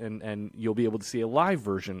it out and you'll be able to see a live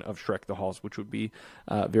version of Shrek the Halls, which would be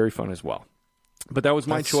very fun as well. But that was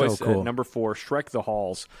my choice at number 4, Shrek the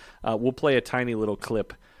Halls. We'll play a tiny little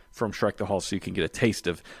clip from Shrek the Halls so you can get a taste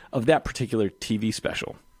of that particular TV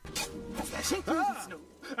special.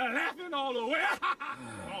 Laughing all the way.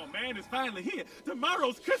 Oh, man, it's finally here.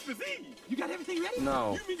 Tomorrow's Christmas Eve. You got everything ready?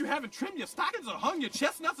 No. You mean you haven't trimmed your stockings or hung your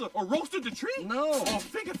chestnuts or roasted the tree? No. Or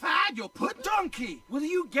figure-fied your pudding? Donkey, will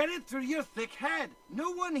you get it through your thick head?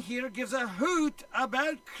 No one here gives a hoot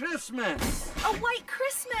about Christmas. A white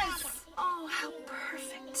Christmas! Oh, how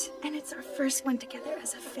perfect. And it's our first one together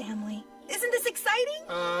as a family. Isn't this exciting?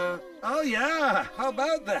 Oh yeah. How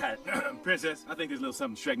about that? Princess, I think there's a little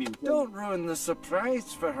something Shrek needs. Don't ruin the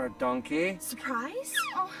surprise for her, Donkey. Surprise?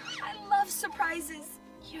 Oh, I love surprises.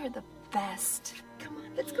 You're the best. Come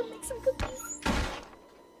on, let's go make some cookies.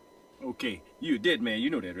 Okay, you did, man. You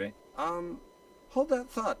know that, right? Hold that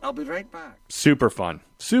thought. I'll be right back. Super fun.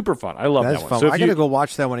 I love that one. Fun. So I got to go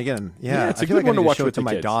watch that one again. Yeah, it's a I feel good like one to watch show with it to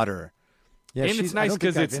my kids. daughter. Yeah, and it's nice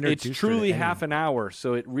because it's truly half an hour,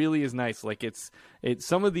 so it really is nice. Like it's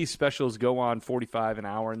some of these specials go on 45 an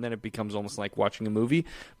hour, and then it becomes almost like watching a movie.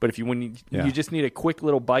 But when you just need a quick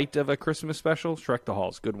little bite of a Christmas special, Shrek the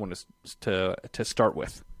Halls, good one to start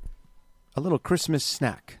with. A little Christmas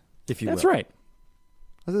snack, if you will. That's right.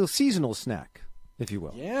 A little seasonal snack, if you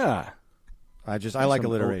will. Yeah. I like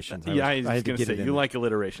alliteration. I was going to say you like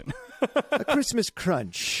alliteration. A Christmas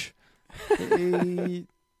crunch.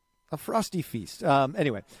 A frosty feast.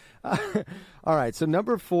 Anyway. All right. So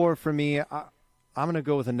number 4 for me, I'm going to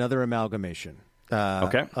go with another amalgamation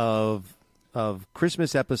of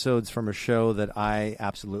Christmas episodes from a show that I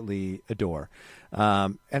absolutely adore.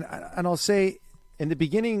 And I'll say in the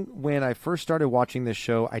beginning when I first started watching this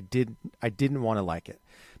show, I didn't want to like it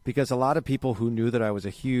because a lot of people who knew that I was a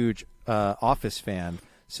huge Office fan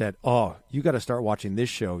said, "Oh, you got to start watching this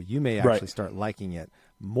show. You may actually start liking it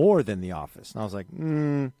more than The Office." And I was like,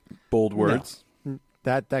 bold words. No,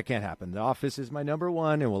 that can't happen. The Office is my number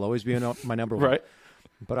 1 and will always be my number 1. Right.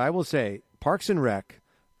 But I will say Parks and Rec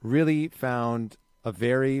really found a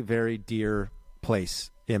very, very dear place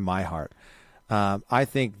in my heart. I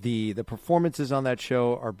think the performances on that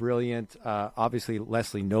show are brilliant. Obviously,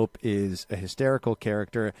 Leslie Knope is a hysterical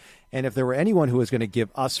character. And if there were anyone who was going to give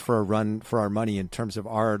us for a run for our money in terms of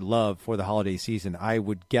our love for the holiday season, I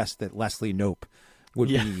would guess that Leslie Knope would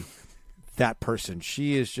be that person.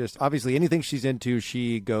 She is just, obviously, anything she's into,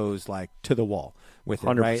 she goes like to the wall with it,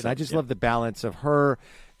 right? And I just love the balance of her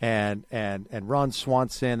and Ron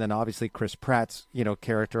Swanson, and obviously Chris Pratt's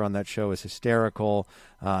character on that show is hysterical.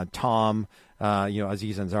 Tom,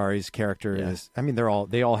 Aziz Ansari's character is. I mean,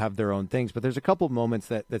 they all have their own things, but there's a couple moments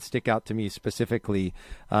that stick out to me specifically.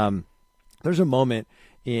 There's a moment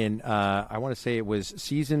in I want to say it was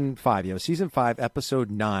season 5. Season 5, episode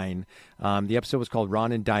 9. The episode was called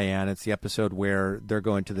Ron and Diane. It's the episode where they're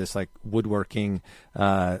going to this like woodworking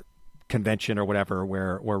convention or whatever,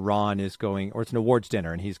 where Ron is going, or it's an awards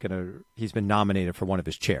dinner, and he's been nominated for one of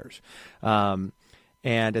his chairs. And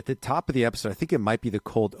at the top of the episode, I think it might be the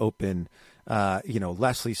cold open.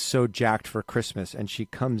 Leslie's so jacked for Christmas, and she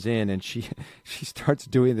comes in and she starts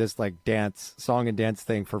doing this like song and dance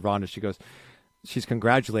thing for Ron, and she's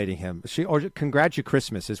congratulating him. Congratu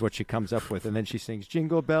Christmas is what she comes up with. And then she sings,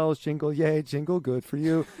 jingle bells, jingle yay, jingle good for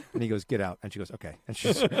you. And he goes, get out. And she goes, okay. And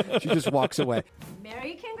she just walks away.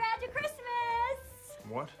 Merry Congratu Christmas.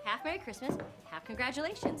 What? Half Merry Christmas, half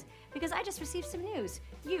congratulations. Because I just received some news.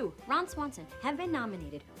 You, Ron Swanson, have been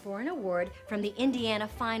nominated for an award from the Indiana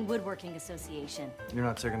Fine Woodworking Association. You're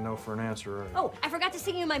not taking no for an answer, are you? Oh, I forgot to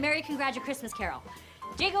sing you my Merry Congratu Christmas carol.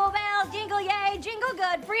 Jingle bells, jingle yay, jingle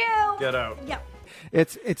good for you. Get out. Yep.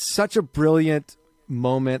 It's such a brilliant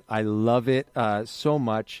moment. I love it so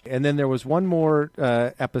much. And then there was one more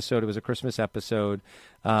episode. It was a Christmas episode.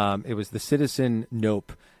 It was the Citizen Knope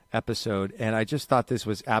episode. And I just thought this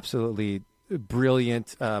was absolutely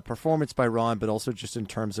brilliant performance by Ron, but also just in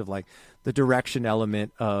terms of like the direction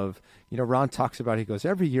element of, Ron talks about, he goes,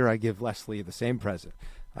 every year I give Leslie the same present.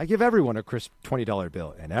 I give everyone a crisp $20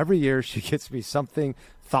 bill, and every year she gets me something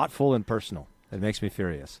thoughtful and personal that makes me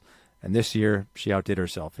furious. And this year she outdid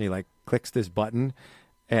herself. And he like clicks this button,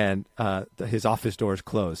 and his office doors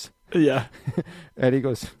close. Yeah. And he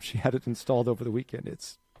goes, she had it installed over the weekend.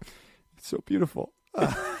 It's so beautiful.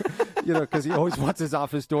 Because he always wants his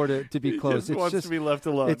office door to be closed. He just wants to be left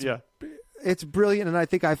alone. It's brilliant, and I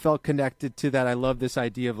think I felt connected to that. I love this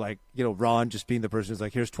idea of like, Ron just being the person who's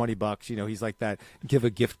like, here's $20. He's like that give a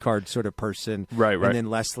gift card sort of person. Right. And then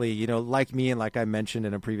Leslie, like me, and like I mentioned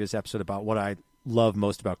in a previous episode about what I love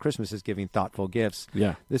most about Christmas is giving thoughtful gifts.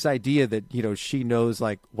 Yeah. This idea that, she knows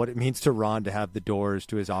like what it means to Ron to have the doors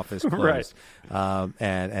to his office closed. Right.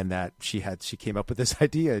 And that she came up with this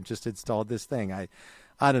idea and just installed this thing.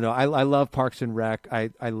 I don't know. I love Parks and Rec.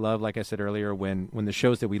 I love, like I said earlier, when the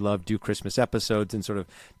shows that we love do Christmas episodes and sort of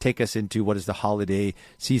take us into what does the holiday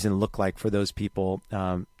season look like for those people.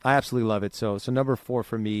 I absolutely love it. So number 4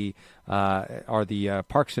 for me are the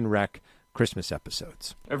Parks and Rec Christmas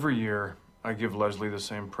episodes. Every year, I give Leslie the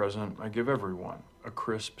same present I give everyone, a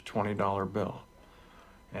crisp $20 bill.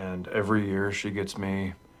 And every year she gets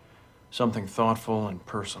me something thoughtful and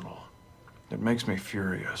personal that makes me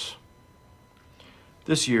furious.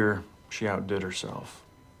 This year, she outdid herself.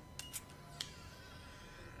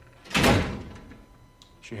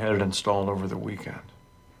 She had it installed over the weekend.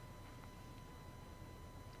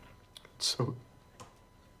 It's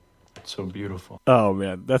so beautiful. Oh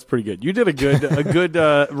man, that's pretty good. You did a good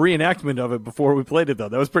reenactment of it before we played it, though.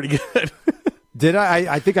 That was pretty good. Did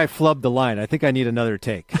I? I think I flubbed the line. I think I need another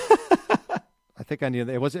take. I think I need.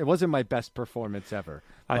 It wasn't my best performance ever.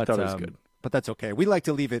 I thought it was good. But that's okay. We like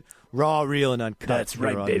to leave it raw, real, and uncut. That's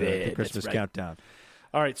right, on baby. The Christmas countdown.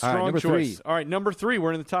 All right, strong number choice. 3. All right, number 3.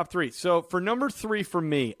 We're in the top 3. So for number 3 for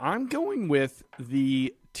me, I'm going with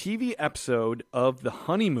the TV episode of The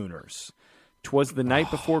Honeymooners. 'Twas the Night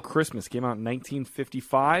Before Christmas. Came out in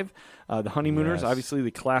 1955. The Honeymooners, obviously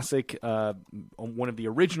the classic, one of the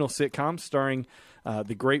original sitcoms starring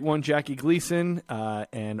the great one, Jackie Gleason,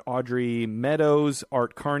 and Audrey Meadows,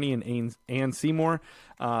 Art Carney, and Ann Seymour.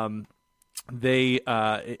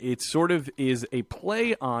 It sort of is a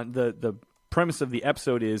play on the premise of the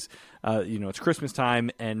episode is, it's Christmas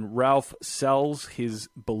time, and Ralph sells his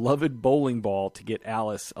beloved bowling ball to get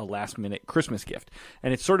Alice a last-minute Christmas gift.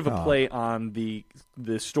 And it's sort of a play on the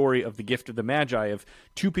story of the gift of the Magi, of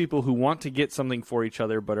two people who want to get something for each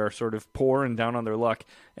other but are sort of poor and down on their luck,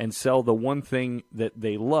 and sell the one thing that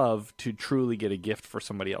they love to truly get a gift for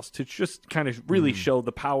somebody else, to just kind of really show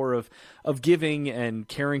the power of giving and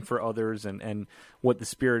caring for others, and what the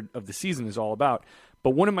spirit of the season is all about.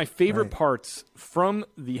 But one of my favorite parts from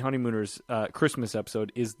the Honeymooners Christmas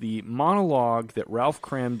episode is the monologue that Ralph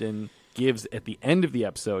Cramden gives at the end of the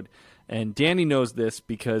episode. And Danny knows this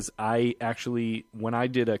because I actually, when I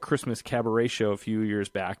did a Christmas cabaret show a few years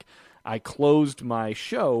back, I closed my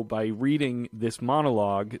show by reading this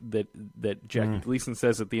monologue that Jackie Gleason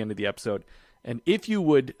says at the end of the episode. And if you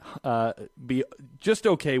would be just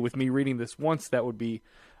okay with me reading this once, that would be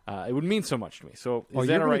it would mean so much to me. So is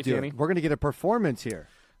that all right, Danny? We're going to get a performance here.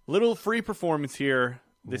 Little free performance here.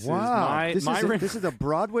 This is this is a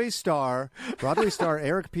Broadway star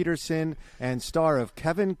Eric Peterson, and star of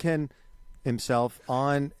Kevin Can himself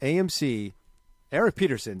on AMC. Eric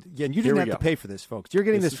Peterson. Yeah, and you didn't have to pay for this, folks. You're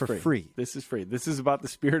getting this for free. This is free. This is about the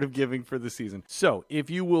spirit of giving for the season. So if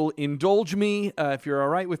you will indulge me, if you're all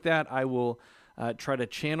right with that, I will try to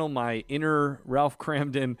channel my inner Ralph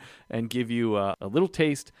Cramden and give you a little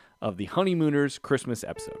taste of the Honeymooners Christmas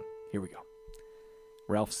episode. Here we go.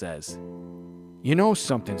 Ralph says, "You know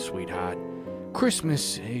something, sweetheart?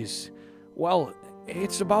 Christmas is, well,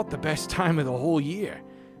 it's about the best time of the whole year.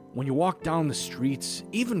 When you walk down the streets,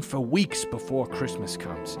 even for weeks before Christmas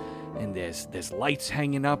comes, and there's lights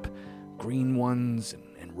hanging up, green ones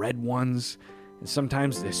and red ones, and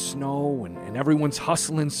sometimes there's snow and everyone's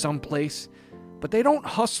hustling someplace, but they don't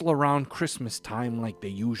hustle around Christmas time like they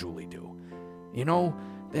usually do. You know,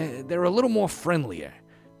 they're a little more friendlier.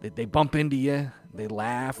 They bump into you, they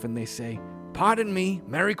laugh, and they say, 'Pardon me,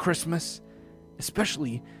 Merry Christmas,'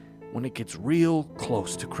 especially when it gets real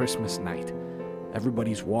close to Christmas night.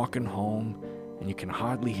 Everybody's walking home, and you can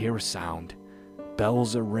hardly hear a sound.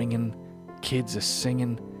 Bells are ringing, kids are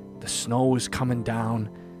singing, the snow is coming down,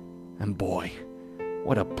 and boy,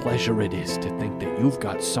 what a pleasure it is to think that you've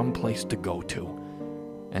got some place to go to.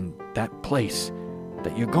 And that place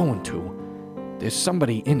that you're going to, there's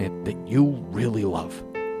somebody in it that you really love.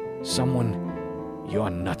 Someone you're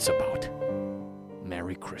nuts about.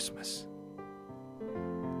 Merry Christmas."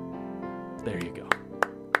 There you go.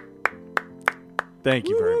 Thank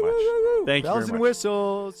you very much. Thank you very much. Bells and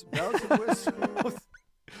whistles. Bells and whistles.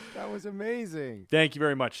 That was amazing. Thank you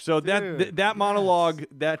very much. So that monologue,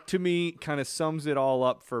 that to me kind of sums it all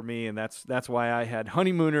up for me, and that's why I had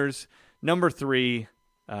Honeymooners number 3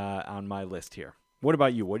 on my list here. What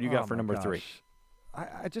about you? What do you got for number 3?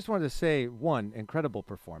 I just wanted to say, one, incredible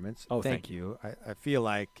performance. Oh, thank you. I feel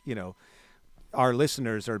like, our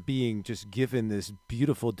listeners are being just given this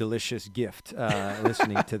beautiful, delicious gift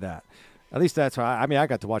listening to that. At least that's how I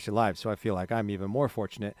got to watch it live, so I feel like I'm even more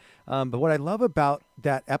fortunate. But what I love about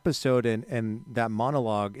that episode and that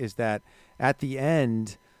monologue is that at the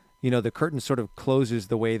end, the curtain sort of closes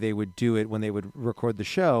the way they would do it when they would record the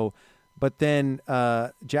show. But then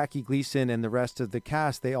Jackie Gleason and the rest of the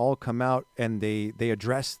cast, they all come out and they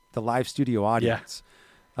address the live studio audience.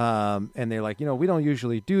 And they're like, we don't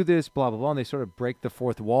usually do this, blah, blah, blah. And they sort of break the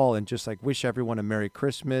fourth wall and just like wish everyone a Merry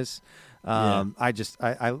Christmas.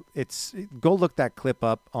 It's go look that clip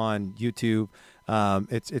up on YouTube.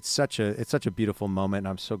 It's such a beautiful moment. And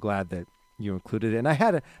I'm so glad that you included it. And I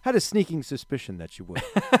had a sneaking suspicion that you would,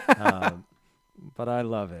 but I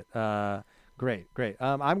love it. Great.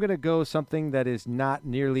 I'm going to go something that is not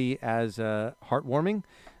nearly as heartwarming.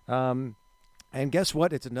 And guess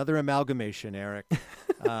what? It's another amalgamation, Eric.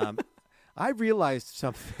 I realized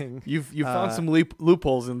something. You've found some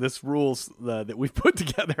loopholes in this rules that we've put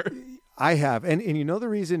together. I have. And the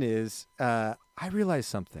reason is I realized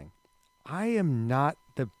something. I am not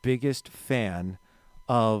the biggest fan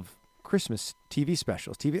of Christmas TV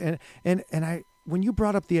specials. And I when you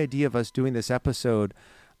brought up the idea of us doing this episode,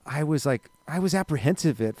 I was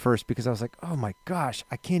apprehensive at first because I was like, oh my gosh,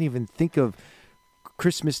 I can't even think of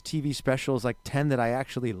Christmas TV specials like 10 that I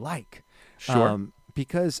actually like. Sure.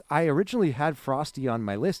 Because I originally had Frosty on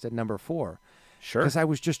my list at number 4. Sure. Because I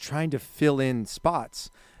was just trying to fill in spots.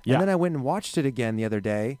 Yeah. And then I went and watched it again the other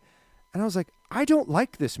day, and I was like, I don't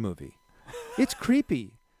like this movie. It's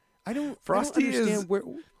creepy. Frosty understand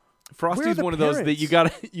Frosty's one of those that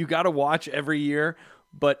you gotta watch every year.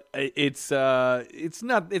 But it's not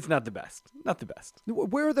the best. Not the best.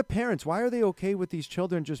 Where are the parents? Why are they okay with these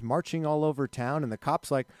children just marching all over town? And the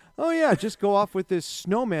cop's like, oh, yeah, just go off with this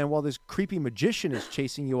snowman while this creepy magician is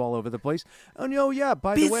chasing you all over the place. Oh, no, yeah,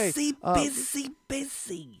 by the way.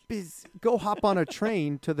 Busy. Go hop on a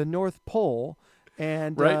train to the North Pole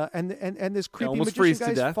and right. And this creepy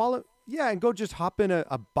magician guy's follow. Yeah, and go just hop in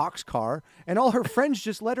a boxcar, and all her friends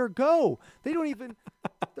just let her go. They don't even.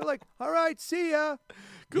 They're like, "All right, see ya.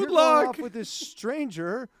 Good You're luck." Going off with this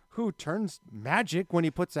stranger who turns magic when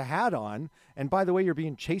he puts a hat on. And by the way, you're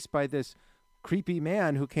being chased by this creepy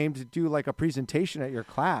man who came to do like a presentation at your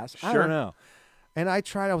class. Sure. I don't know. And I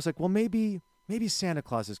tried. I was like, well, maybe Santa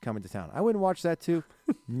Claus is coming to town. I wouldn't watch that too.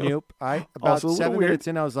 Nope. About 7 minutes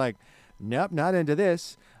in, I was like, nope, not into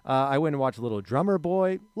this. I went and watched Little Drummer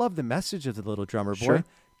Boy. Love the message of the Little Drummer Boy. Sure.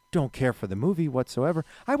 Don't care for the movie whatsoever.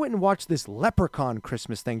 I went and watched this Leprechaun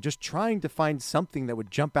Christmas thing, just trying to find something that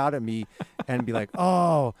would jump out at me and be like,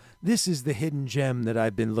 oh, this is the hidden gem that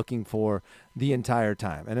I've been looking for the entire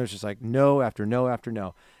time. And it was just like no after no after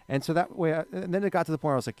no. And so that way, and then it got to the point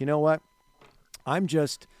where I was like, you know what? I'm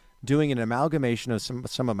just doing an amalgamation of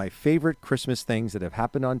some of my favorite Christmas things that have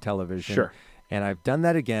happened on television. Sure. And I've done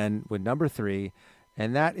that again with number 3.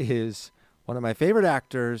 And that is one of my favorite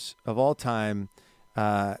actors of all time,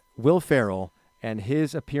 Will Ferrell, and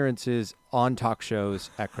his appearances on talk shows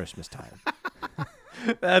at Christmas time.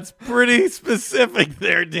 That's pretty specific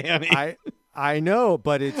there, Danny. I know,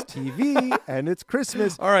 but it's TV and it's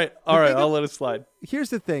Christmas. All right, I'll let it slide. Here's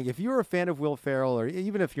the thing. If you're a fan of Will Ferrell, or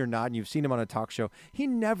even if you're not and you've seen him on a talk show, he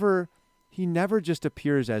never just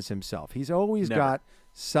appears as himself. He's always got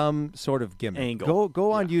some sort of gimmick. Angle.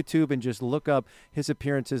 Go on YouTube and just look up his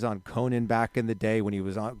appearances on Conan back in the day when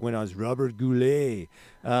I was Robert Goulet,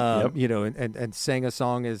 and sang a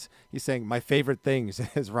song as he's saying my favorite things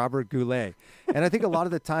as Robert Goulet. And I think a lot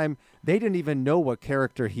of the time they didn't even know what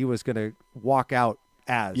character he was going to walk out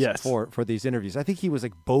as for these interviews. I think he was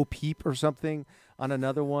like Bo Peep or something on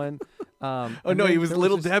another one. He was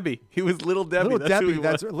Little Debbie. He was Little Debbie.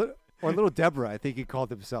 Or Little Deborah, I think he called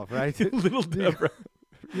himself, right? Little Deborah.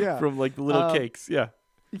 Yeah. From like the Little Cakes. Yeah.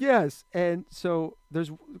 Yes. And so there's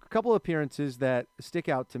a couple appearances that stick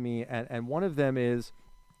out to me. And one of them is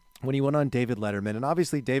when he went on David Letterman. And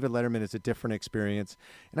obviously David Letterman is a different experience.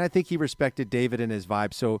 And I think he respected David and his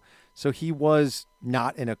vibe. So he was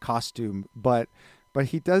not in a costume, but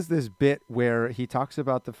he does this bit where he talks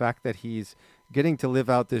about the fact that he's getting to live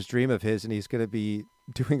out this dream of his, and he's going to be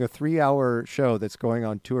doing a 3-hour show that's going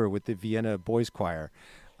on tour with the Vienna Boys Choir,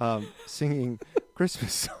 singing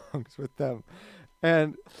Christmas songs with them.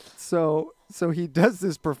 And so he does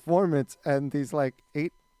this performance, and these like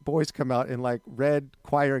 8 boys come out in like red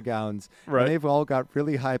choir gowns, right? And they've all got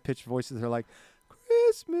really high-pitched voices. They're like,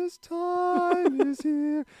 Christmas time is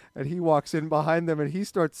here. And he walks in behind them, and he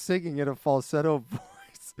starts singing in a falsetto voice.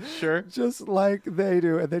 Sure. Just like they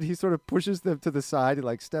do. And then he sort of pushes them to the side. He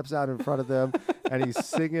like steps out in front of them, and he's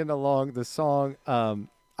singing along the song.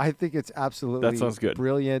 I think it's absolutely that sounds good.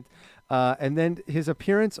 Brilliant. And then his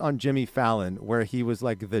appearance on Jimmy Fallon, where he was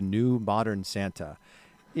like the new modern Santa,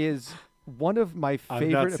 is one of my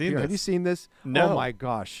favorite appearances. Have you seen this? No. Oh my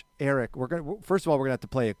gosh, Eric. First of all, we're gonna have to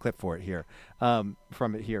play a clip for it here,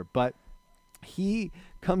 from it here. But he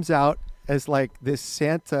comes out as like this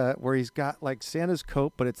Santa, where he's got like Santa's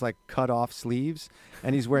coat, but it's like cut off sleeves,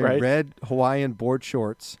 and he's wearing red Hawaiian board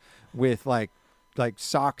shorts with like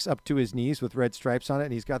socks up to his knees with red stripes on it,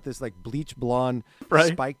 and he's got this like bleach blonde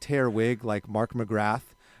spiked hair wig like Mark McGrath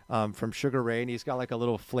from Sugar Ray, and he's got like a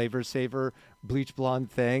little Flavor Saver bleach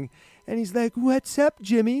blonde thing, and he's like, "What's up,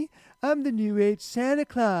 Jimmy? I'm the new age Santa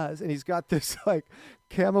Claus," and he's got this like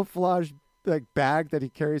camouflage like bag that he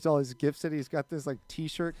carries all his gifts in. He's got this like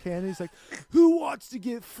t-shirt can, and he's like, "Who wants to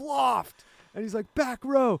get floffed?" And he's like, back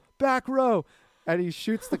row, and he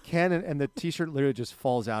shoots the cannon, and the t-shirt literally just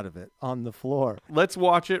falls out of it on the floor. Let's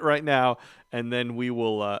watch it right now, and then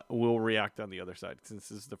we'll react on the other side, since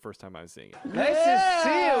this is the first time I'm seeing it. Nice to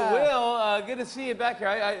see you, Will. Good to see you back here.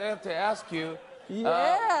 I have to ask you. Woo!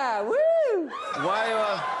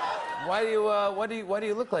 Why do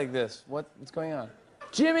you look like this? What's going on?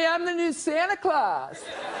 Jimmy, I'm the new Santa Claus.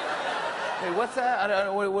 Hey, what's that? I don't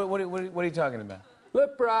know. What are you talking about?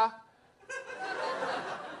 Look, brah.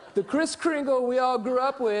 The Kris Kringle we all grew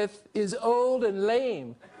up with is old and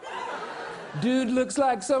lame. Dude looks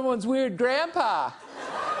like someone's weird grandpa.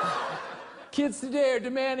 Kids today are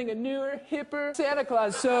demanding a newer, hipper Santa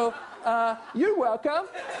Claus, so you're welcome.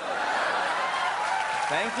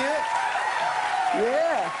 Thank you.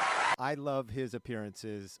 Yeah. I love his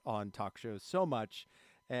appearances on talk shows so much,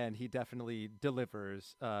 and he definitely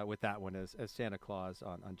delivers with that one as Santa Claus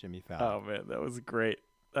on Jimmy Fallon. Oh, man, that was great.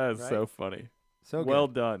 That is so funny. So well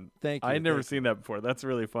good. done. Thank you. I had never seen that before. That's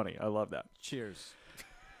really funny. I love that. Cheers.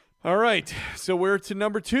 All right, so we're to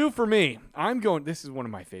number 2 for me. This is one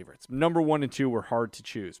of my favorites. Number 1 and 2 were hard to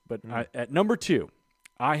choose, but at number 2,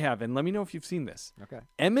 I have, and let me know if you've seen this. Okay.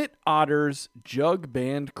 Emmett Otter's Jug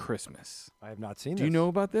Band Christmas. I have not seen this. Do you know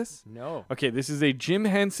about this? No. Okay, this is a Jim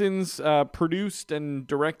Henson's produced and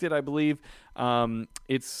directed, I believe.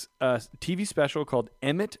 It's a TV special called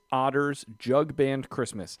Emmett Otter's Jug Band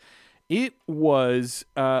Christmas. It was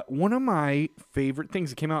one of my favorite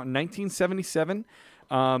things. It came out in 1977.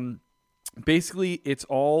 Basically, it's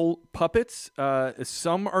all puppets.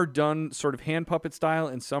 Some are done sort of hand puppet style,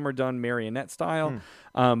 and some are done marionette style.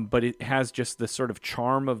 But it has just the sort of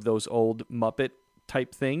charm of those old Muppet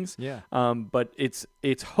type things. Yeah. But it's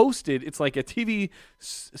hosted. It's like a TV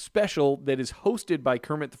special that is hosted by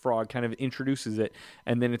Kermit the Frog. Kind of introduces it,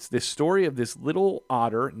 and then it's this story of this little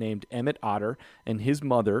otter named Emmett Otter and his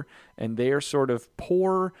mother, and they are sort of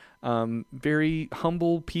poor, very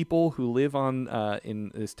humble people who live on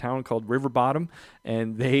in this town called River Bottom,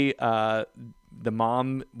 and they. The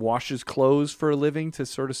mom washes clothes for a living to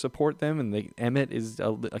sort of support them, and Emmett is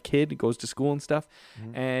a kid, goes to school and stuff.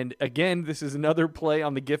 Mm-hmm. And again, this is another play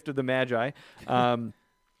on the gift of the Magi.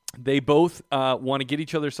 They both want to get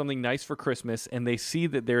each other something nice for Christmas, and they see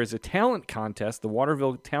that there is a talent contest, the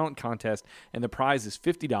Waterville Talent Contest, and the prize is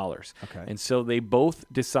 $50. Okay. And so they both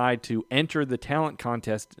decide to enter the talent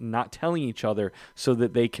contest, not telling each other, so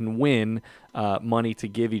that they can win money to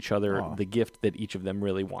give each other the gift that each of them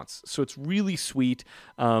really wants. So it's really sweet.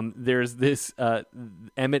 There's this,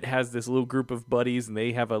 Emmett has this little group of buddies, and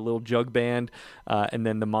they have a little jug band, and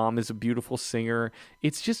then the mom is a beautiful singer.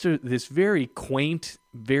 It's just this very quaint,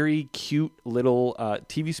 very cute little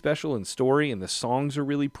TV special and story, and the songs are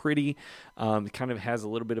really pretty. It kind of has a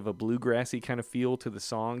little bit of a bluegrassy kind of feel to the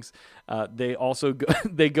songs. They also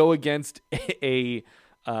they go against a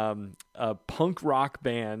punk rock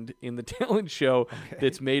band in the talent show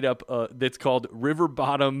that's made up that's called River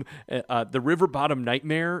Bottom, the River Bottom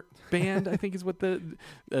Nightmare Band, I think is what the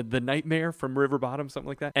Nightmare from River Bottom, something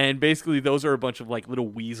like that. And basically those are a bunch of like little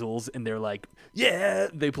weasels, and they're like, yeah,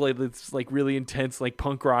 they play this like really intense like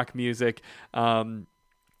punk rock music.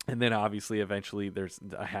 And then obviously eventually there's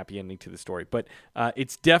a happy ending to the story. But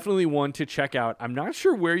it's definitely one to check out. I'm not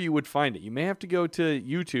sure where you would find it. You may have to go to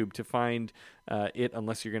YouTube to find it,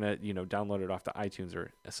 unless you're going to download it off the iTunes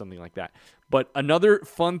or something like that. But another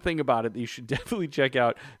fun thing about it that you should definitely check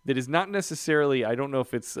out that is not necessarily, I don't know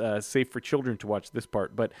if it's safe for children to watch this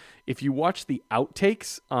part, but if you watch the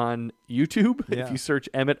outtakes on YouTube, if you search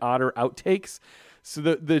Emmett Otter outtakes, so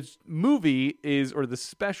the movie is, or the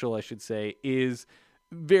special I should say, is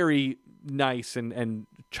very nice and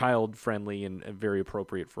child friendly and very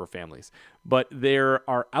appropriate for families. But there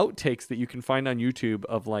are outtakes that you can find on YouTube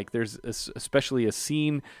of like, there's especially a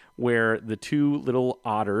scene where the two little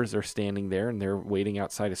otters are standing there and they're waiting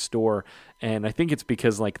outside a store. And I think it's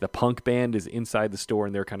because like the punk band is inside the store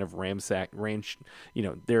and they're kind of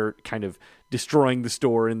they're kind of destroying the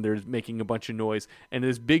store and they're making a bunch of noise. And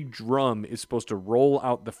this big drum is supposed to roll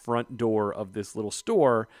out the front door of this little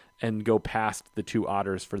store and go past the two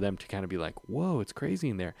otters for them to kind of be like, whoa, it's crazy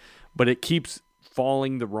in there. But it keeps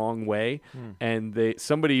falling the wrong way, and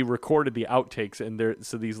somebody recorded the outtakes, and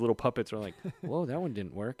so these little puppets are like, whoa, that one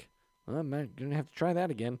didn't work. Well, I'm gonna have to try that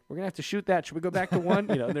again. We're gonna have to shoot that. Should we go back to one?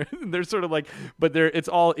 They're sort of like, but it's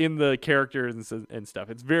all in the characters and stuff.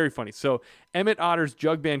 It's very funny. So Emmett Otter's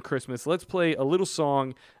Jug Band Christmas. Let's play a little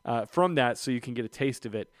song from that so you can get a taste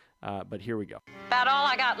of it. But here we go. About all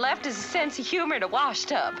I got left is a sense of humor in a wash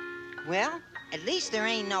tub. Well, at least there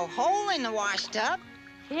ain't no hole in the wash tub.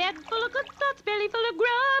 Head full of good thoughts, belly full of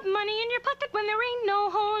grub, money in your pocket when there ain't no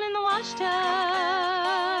hole in the wash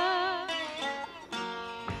tub.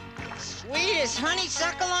 Sweet as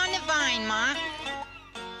honeysuckle on the vine, Ma.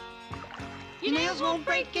 Your nails won't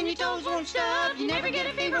break and your toes won't stub. You never get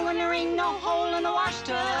a fever when there ain't no hole in the wash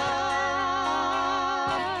tub.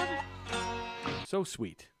 So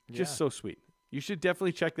sweet. Just so sweet. You should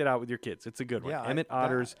definitely check that out with your kids. It's a good one. Emmett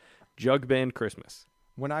Otter's Jug Band Christmas.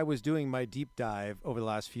 When I was doing my deep dive over the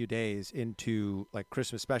last few days into like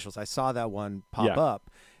Christmas specials, I saw that one pop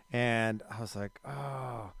up, and I was like,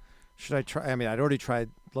 "Oh, should I try?" I mean, I'd already tried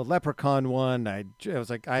the Leprechaun one. I was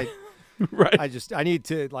like, right. I need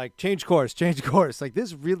to like change course. Like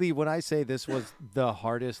this really, when I say this was the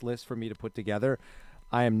hardest list for me to put together,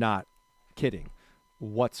 I am not kidding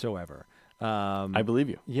whatsoever. I believe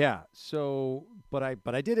you. Yeah. So, but I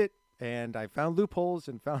did it. And I found loopholes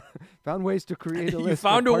and found ways to create a list. You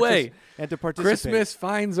found a way. And to participate. Christmas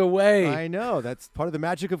finds a way. I know. That's part of the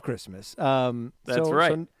magic of Christmas. That's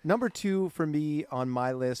right. So number 2 for me on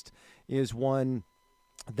my list is one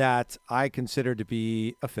that I consider to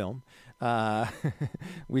be a film.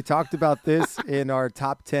 We talked about this in our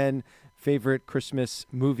top 10 favorite Christmas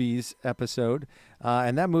movies episode.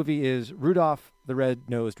 And that movie is Rudolph the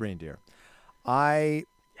Red-Nosed Reindeer. I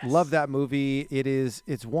love that movie.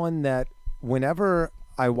 It's one that whenever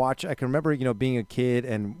I watch, I can remember, being a kid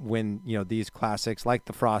and when, these classics like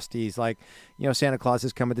the Frosties, like, Santa Claus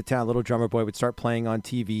is coming to town, Little Drummer Boy would start playing on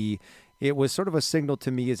TV. It was sort of a signal to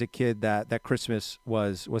me as a kid that Christmas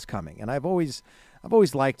was coming. And I've always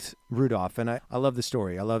liked Rudolph, and I love the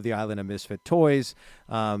story. I love the Island of Misfit Toys.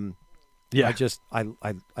 Yeah.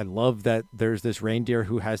 I love that there's this reindeer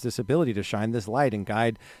who has this ability to shine this light and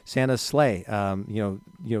guide Santa's sleigh,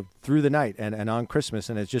 through the night and on Christmas,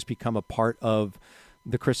 and it's just become a part of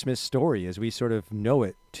the Christmas story as we sort of know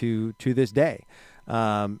it to this day.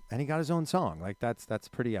 And he got his own song. Like that's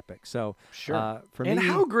pretty epic. So sure. For and me,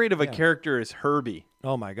 how great of a character is Herbie?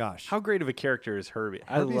 Oh my gosh. How great of a character is Herbie?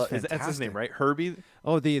 That's his name, right? Herbie?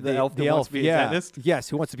 Oh, the elf that wants to be a dentist? Yes,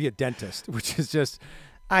 who wants to be a dentist, which is just...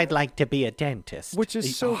 I'd like to be a dentist. Which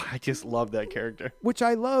is so... I just love that character. Which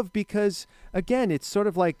I love because, again, it's sort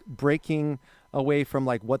of like breaking away from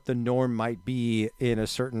like what the norm might be in a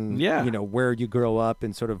certain, where you grow up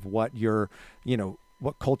and sort of what your,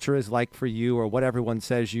 what culture is like for you or what everyone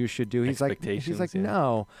says you should do. He's like,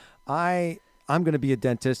 no, I'm going to be a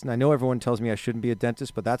dentist, and I know everyone tells me I shouldn't be a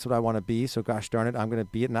dentist, but that's what I want to be. So gosh darn it, I'm going to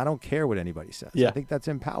be it, and I don't care what anybody says. Yeah. I think that's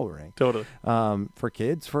empowering. Totally. For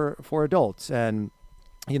kids, for adults, and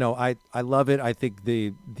I love it. I think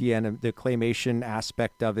the claymation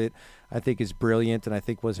aspect of it, I think, is brilliant, and I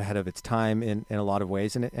think was ahead of its time in a lot of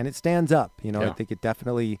ways, and it stands up. I think it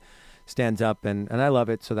definitely stands up, and I love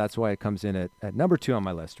it. So that's why it comes in at number 2 on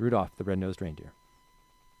my list. Rudolph the Red-Nosed Reindeer.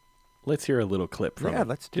 Let's hear a little clip from it.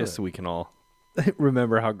 Let's do just it. so we can all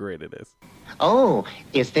remember how great it is. Oh,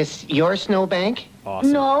 is this your snowbank?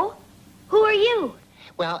 Awesome. No. Who are you?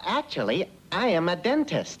 Well, actually, I am a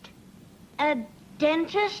dentist. A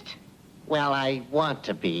dentist? Well, I want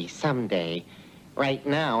to be someday. Right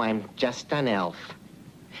now, I'm just an elf.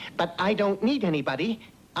 But I don't need anybody.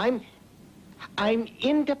 I'm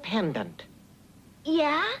independent.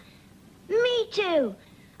 Yeah? Me too.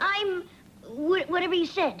 I'm whatever you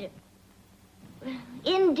said.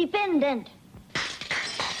 Independent.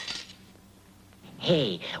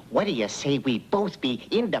 Hey, what do you say we both be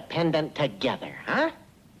independent together, huh?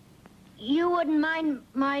 You wouldn't mind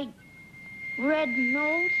my red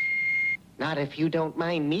nose? Not if you don't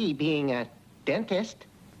mind me being a dentist.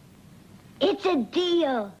 It's a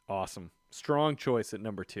deal. Awesome. Strong choice at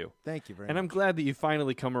number 2. Thank you very much. And I'm glad that you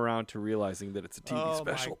finally come around to realizing that it's a TV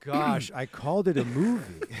special. Oh my gosh, I called it a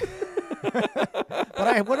movie.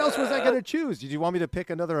 But what else was I going to choose? Did you want me to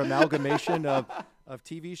pick another amalgamation of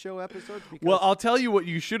TV show episodes? Well, I'll tell you what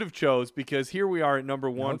you should have chose, because here we are at number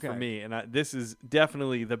 1 for Okay. me, and this is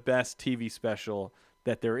definitely the best TV special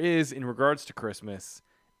that there is in regards to Christmas.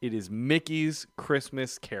 It is Mickey's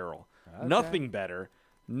Christmas Carol. Okay. Nothing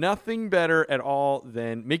better at all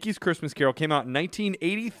than Mickey's Christmas Carol. Came out in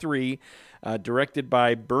 1983, directed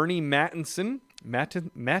by Bernie Mattinson.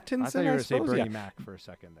 Mattinson, I thought you were going to say suppose? Bernie Yeah. Mac for a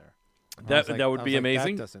second there. That would be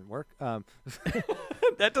amazing. That doesn't work.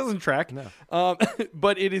 That doesn't track. No.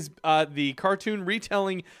 But it is the cartoon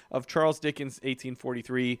retelling of Charles Dickens'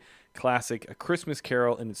 1843 classic, A Christmas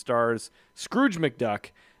Carol, and it stars Scrooge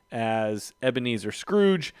McDuck as Ebenezer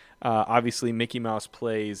Scrooge. Obviously, Mickey Mouse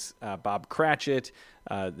plays Bob Cratchit.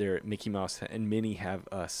 Mickey Mouse and Minnie have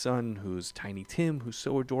a son who's Tiny Tim, who's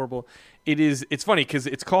so adorable. It's funny because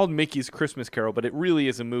it's called Mickey's Christmas Carol, but it really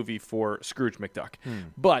is a movie for Scrooge McDuck.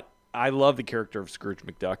 But I love the character of Scrooge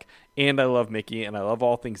McDuck, and I love Mickey, and I love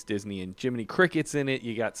all things Disney, and Jiminy Cricket's in it.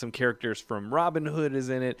 You got some characters from Robin Hood is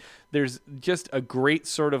in it. There's just a great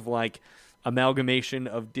sort of like amalgamation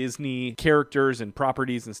of Disney characters and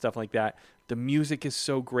properties and stuff like that. The music is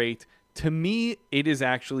so great. To me, it is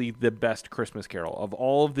actually the best Christmas Carol of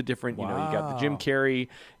all of the different, you got the Jim Carrey,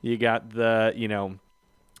 you got the,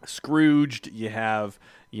 Scrooged, you have,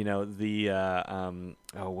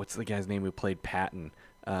 what's the guy's name who played Patton?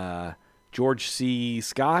 George C.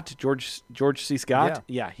 Scott.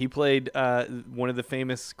 Yeah, he played one of the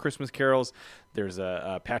famous Christmas carols. There's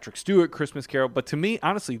a Patrick Stewart Christmas Carol. But to me,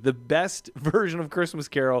 honestly, the best version of Christmas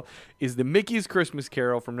Carol is the Mickey's Christmas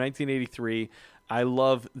Carol from 1983. I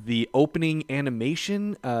love the opening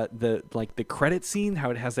animation, the credit scene,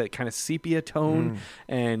 how it has that kind of sepia tone,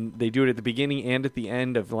 and they do it at the beginning and at the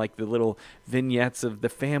end of like the little vignettes of the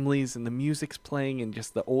families, and the music's playing, and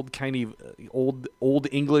just the old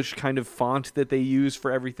English kind of font that they use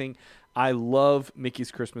for everything. I love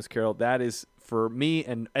Mickey's Christmas Carol. That is, for me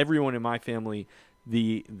and everyone in my family,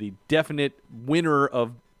 the definite winner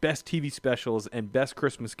of best TV specials and best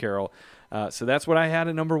Christmas Carol. So that's what I had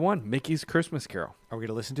at number 1, Mickey's Christmas Carol. Are we going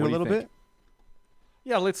to listen to a little bit?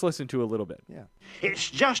 Yeah, let's listen to a little bit. Yeah. It's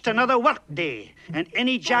just another work day, and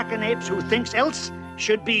any jackanapes who thinks else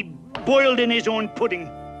should be boiled in his own pudding.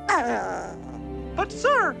 But,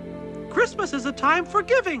 sir, Christmas is a time for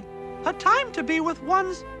giving, a time to be with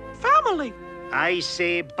one's family. I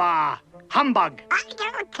say bah, humbug. I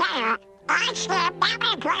don't care. I say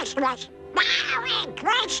Merry Christmas. Merry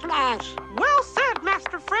Christmas! Well said,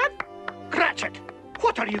 Master Fred. Cratchit,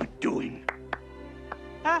 what are you doing?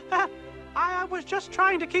 I was just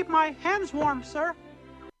trying to keep my hands warm, sir.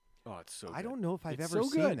 Oh, it's so good. I don't know if I've It's ever so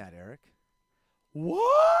seen good. that, Eric. What?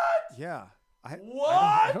 Yeah. What?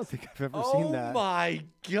 I don't think I've ever seen that. Oh my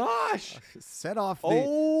gosh! Set off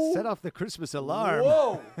the Christmas alarm.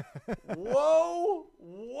 Whoa!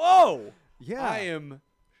 Whoa! Yeah. I am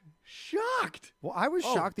shocked. Well, I was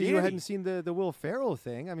Oh, shocked that you Danny. hadn't seen the Will Ferrell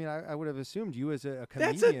thing. I mean, I would have assumed you as a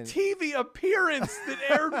That's comedian. a TV appearance that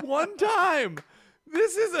aired one time.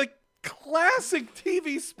 This is a classic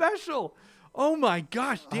TV special. Oh my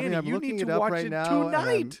gosh, I mean, Danny, I'm you looking need it to up watch right it now, and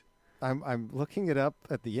tonight. I'm looking it up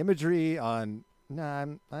at the imagery on.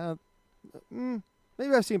 Maybe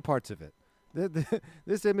I've seen parts of it.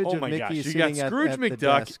 This image Oh of my Mickey gosh, you sitting got at Scrooge the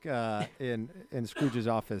McDuck. desk in Scrooge's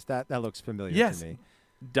office. That looks familiar Yes. to me.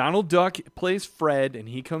 Donald Duck plays Fred, and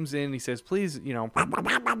he comes in and he says, "Please, That's you know, a he's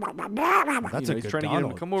good trying to get him to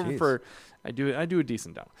Donald. come over Jeez. for." I do a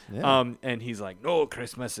decent Donald. Yeah. And he's like, "No,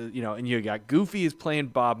 Christmas is," you know. And you got Goofy is playing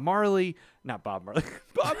Bob Marley, not Bob Marley,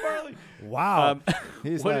 Bob Marley. Wow.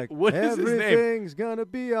 He's what- like, what is his name? everything's gonna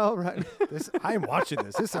be all right. I'm watching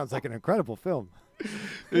this. This sounds like an incredible film.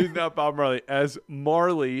 He's not Bob Marley. As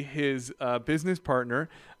Marley, his business partner,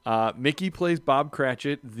 Mickey plays Bob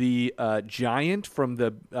Cratchit, the giant from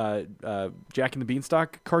the Jack and the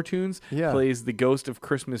Beanstalk cartoons. Yeah. Plays the ghost of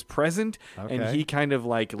Christmas Present, and Okay. he kind of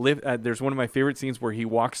like there's one of my favorite scenes where he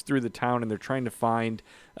walks through the town and they're trying to find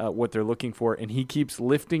what they're looking for, and he keeps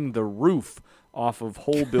lifting the roof off of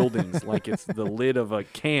whole buildings like it's the lid of a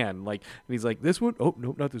can. Like, and he's like, "This one? Oh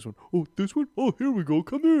no, not this one. Oh, this one? Oh, here we go.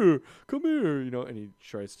 Come here, come here." You know, and he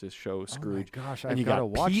tries to show Scrooge. Oh my gosh, and I've you gotta got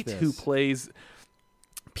watch Pete, who this. plays.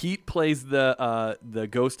 Pete plays the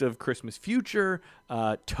ghost of Christmas Future.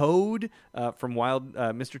 Toad from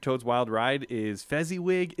Mr. Toad's Wild Ride is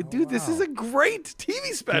Fezziwig. Dude, this is a great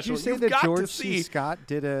TV special. Did you say You've that got George to C. see. Scott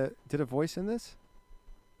did a voice in this?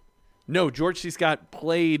 No, George C. Scott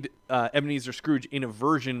played Ebenezer Scrooge in a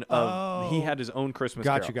version of. He had his own Christmas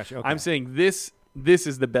Carol. Gotcha. Okay. I'm saying this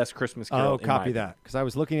is the best Christmas Carol. Oh, in my copy opinion. that. Because I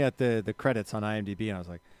was looking at the credits on IMDb and I was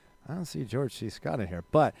like, I don't see George C. Scott in here.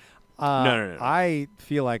 But No. I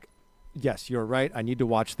feel like, yes, you're right. I need to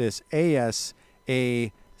watch this ASAP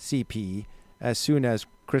as soon as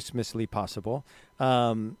Christmasly possible.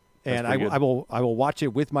 And pretty good. I will watch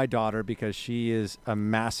it with my daughter because she is a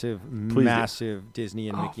massive Disney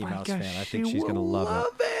and Mickey my Mouse gosh, fan. I think she she's going to will love love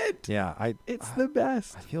it. Yeah, It's the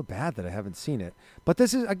best. I feel bad that I haven't seen it. But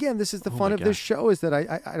this is the fun my of this gosh. show is that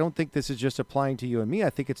I don't think this is just applying to you and me.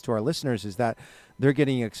 I think it's to our listeners is that they're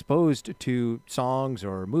getting exposed to songs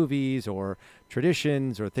or movies or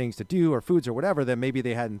traditions or things to do or foods or whatever that maybe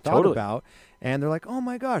they hadn't thought Totally. about. And they're like, oh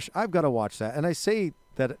my gosh, I've got to watch that. And I say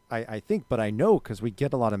that I think, but I know because we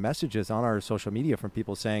get a lot of messages on our social media from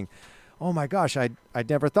people saying, oh my gosh, I'd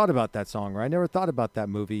never thought about that song or I never thought about that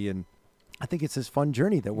movie. And I think it's this fun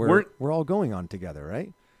journey that we're all going on together,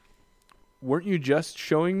 right? Weren't you just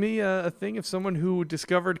showing me a thing of someone who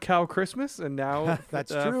discovered Cow Christmas and now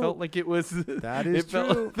That's true. felt like it was That is it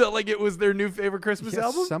true. Felt like it was their new favorite Christmas Yes,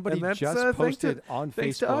 album. somebody and that's, just thanks posted to- on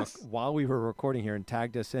thanks to us. Facebook while we were recording here and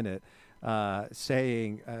tagged us in it,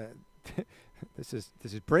 saying, "This is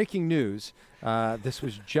breaking news. This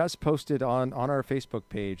was just posted on our Facebook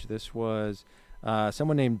page. This was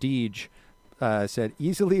someone named Deej said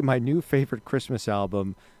easily my new favorite Christmas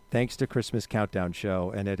album." Thanks to Christmas Countdown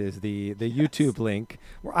Show, and it is the YouTube link.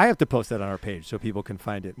 I have to post that on our page so people can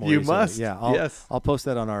find it more You easily. must. Yeah, Yes. I'll post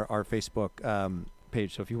that on our Facebook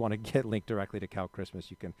page. So if you want to get linked directly to Cow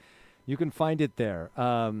Christmas, you can find it there.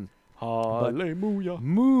 But Hallelujah.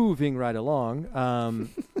 moving right along.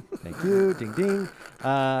 Thank you. Ding ding.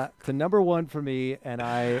 To number one for me,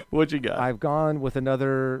 and what you got? I've gone with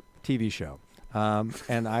another TV show,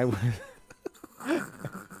 and I was.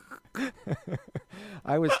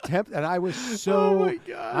 I was tempted, and I was so. Oh my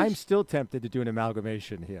gosh. I'm still tempted to do an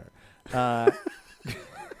amalgamation here, because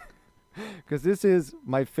this is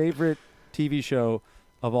my favorite TV show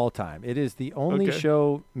of all time. It is the only Okay.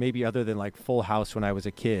 show, maybe other than like Full House when I was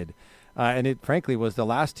a kid, and it frankly was the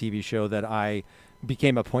last TV show that I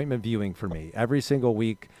became appointment viewing for me. Every single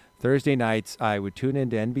week, Thursday nights, I would tune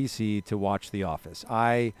into NBC to watch The Office.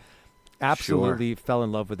 I absolutely fell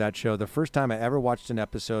in love with that show. The first time I ever watched an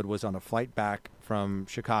episode was on a flight back from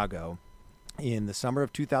Chicago in the summer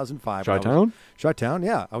of 2005. Chi-Town? Chi-Town,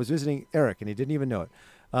 yeah. I was visiting Eric, and he didn't even know it.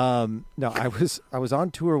 No, I was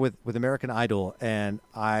on tour with American Idol, and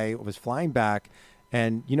I was flying back,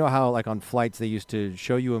 and you know how like on flights they used to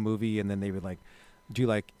show you a movie, and then they would like do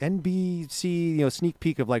like NBC, sneak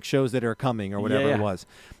peek of like shows that are coming or whatever Yeah. it was.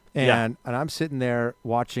 Yeah. And I'm sitting there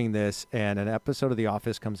watching this, and an episode of The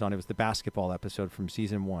Office comes on. It was the basketball episode from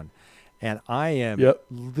season 1. And I am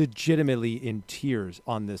legitimately in tears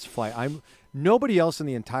on this flight. Nobody else in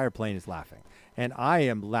the entire plane is laughing. And I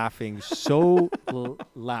am laughing so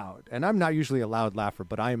loud. And I'm not usually a loud laugher,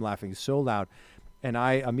 but I am laughing so loud. And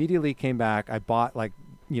I immediately came back. I bought,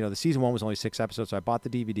 the season 1 was only 6 episodes, so I bought the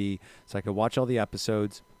DVD so I could watch all the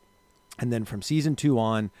episodes. And then from season 2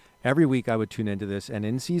 on, every week I would tune into this. And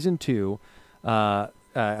in season 2, I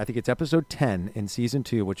think it's episode 10 in season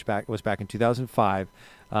 2, which was back in 2005.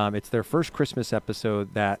 It's their first Christmas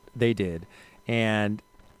episode that they did. And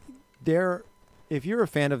if you're a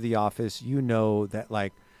fan of The Office, you know that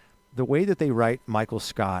the way that they write Michael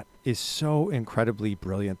Scott is so incredibly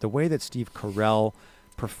brilliant. The way that Steve Carell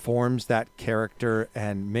performs that character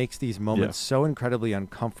and makes these moments so incredibly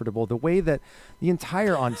uncomfortable. The way that the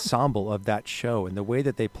entire ensemble of that show and the way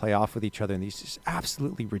that they play off with each other in these just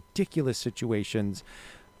absolutely ridiculous situations.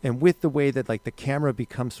 And with the way that the camera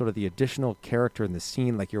becomes sort of the additional character in the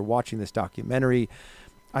scene, like you're watching this documentary,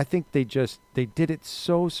 I think they did it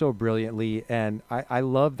so brilliantly. And I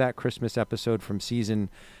love that Christmas episode from season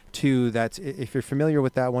 2. That's, if you're familiar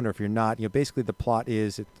with that one, or if you're not, basically the plot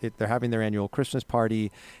is they're having their annual Christmas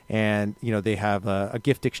party, and they have a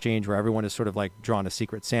gift exchange where everyone is sort of drawn a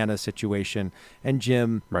Secret Santa situation, and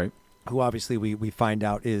Jim, right, who obviously we find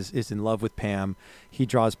out is in love with Pam, he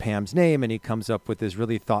draws Pam's name and he comes up with this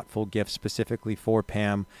really thoughtful gift specifically for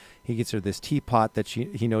Pam. He gets her this teapot that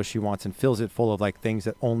he knows she wants and fills it full of things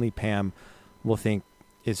that only Pam will think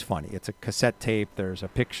is funny. It's a cassette tape. There's a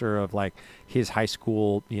picture of his high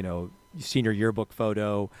school, senior yearbook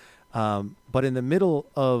photo. But in the middle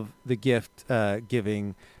of the gift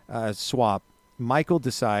giving swap, Michael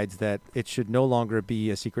decides that it should no longer be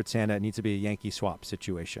a Secret Santa. It needs to be a Yankee swap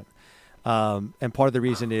situation. And part of the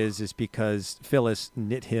reason is because Phyllis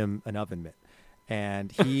knit him an oven mitt,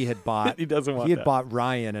 and he had bought bought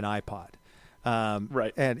Ryan an iPod.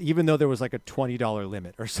 Right. And even though there was a $20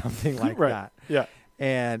 limit or something like that. Yeah.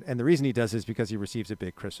 And the reason he does is because he receives a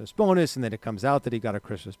big Christmas bonus, and then it comes out that he got a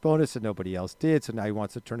Christmas bonus that nobody else did. So now he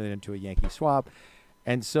wants to turn it into a Yankee swap.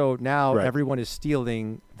 And so now everyone is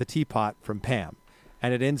stealing the teapot from Pam.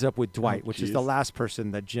 And it ends up with Dwight, which is the last person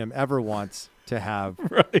that Jim ever wants to have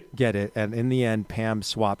get it. And in the end, Pam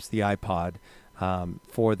swaps the iPod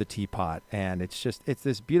for the teapot. And it's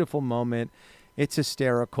this beautiful moment. It's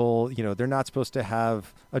hysterical. They're not supposed to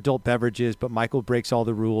have adult beverages, but Michael breaks all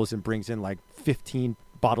the rules and brings in 15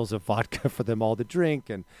 bottles of vodka for them all to drink.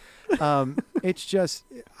 And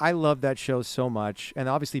I love that show so much. And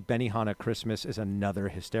obviously Benihana Christmas is another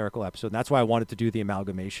hysterical episode. And that's why I wanted to do the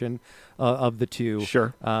amalgamation of the two.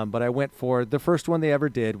 Sure. But I went for the first one they ever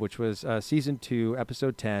did, which was season 2,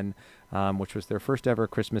 episode 10, which was their first ever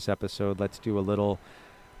Christmas episode. Let's do a little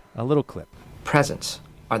clip. Presents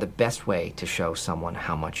are the best way to show someone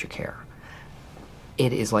how much you care.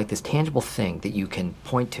 It is like this tangible thing that you can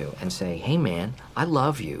point to and say, hey man, I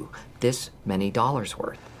love you, this many dollars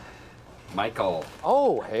worth. Michael.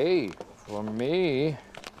 Oh, hey, for me,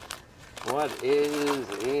 what is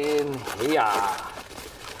in here?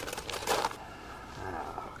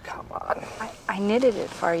 Oh, come on. I knitted it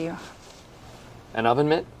for you. An oven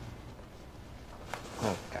mitt?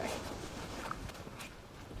 Okay.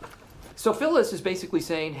 So Phyllis is basically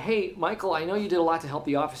saying, hey, Michael, I know you did a lot to help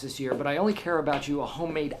the office this year, but I only care about you a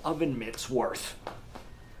homemade oven mitt's worth.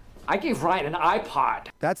 I gave Ryan an iPod.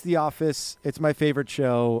 That's The Office. It's my favorite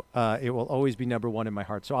show. It will always be number 1 in my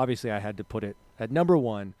heart. So obviously I had to put it at number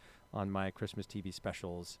 1 on my Christmas TV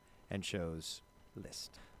specials and shows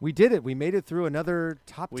list. We did it. We made it through another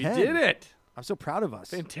top 10. We did it. I'm so proud of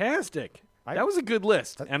us. Fantastic. That was a good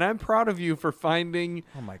list, and I'm proud of you for finding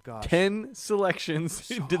 10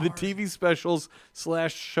 selections into the TV specials /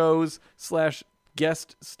 shows /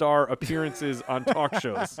 guest star appearances on talk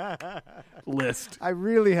shows list. I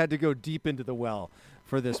really had to go deep into the well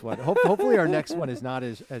for this one. Hopefully our next one is not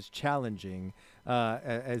as challenging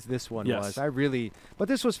as this one was. But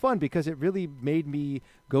this was fun because it really made me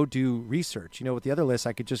go do research. With the other lists,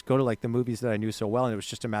 I could just go to the movies that I knew so well, and it was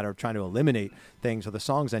just a matter of trying to eliminate things or the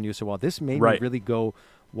songs I knew so well. This made me really go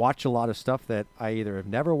watch a lot of stuff that I either have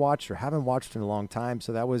never watched or haven't watched in a long time.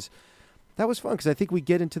 So that was fun because I think we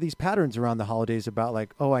get into these patterns around the holidays about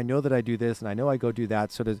I know that I do this and I know I go do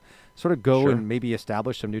that. So to sort of go and maybe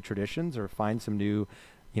establish some new traditions or find some new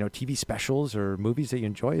TV specials or movies that you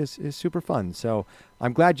enjoy is super fun. So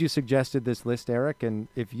I'm glad you suggested this list, Eric. And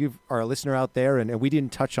if you are a listener out there and we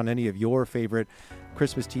didn't touch on any of your favorite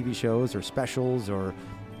Christmas TV shows or specials or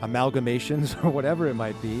amalgamations or whatever it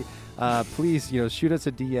might be, please, shoot us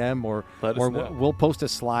a DM or Let us know. We'll post a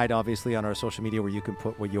slide, obviously, on our social media where you can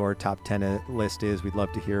put what your top 10 list is. We'd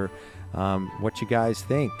love to hear what you guys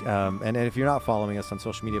think. And if you're not following us on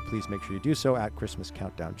social media, please make sure you do so at Christmas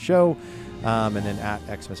Countdown Show, and then at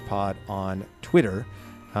Xmas Pod on Twitter.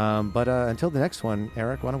 But until the next one,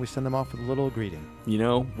 Eric, why don't we send them off with a little greeting?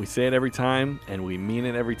 We say it every time, and we mean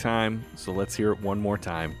it every time, so let's hear it one more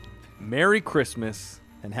time. Merry Christmas.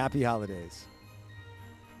 And happy holidays.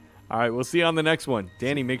 All right, we'll see you on the next one.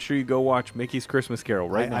 Danny, make sure you go watch Mickey's Christmas Carol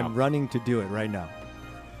now. I'm running to do it right now.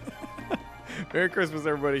 Merry Christmas,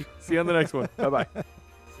 everybody. See you on the next one. Bye-bye.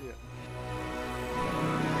 See ya.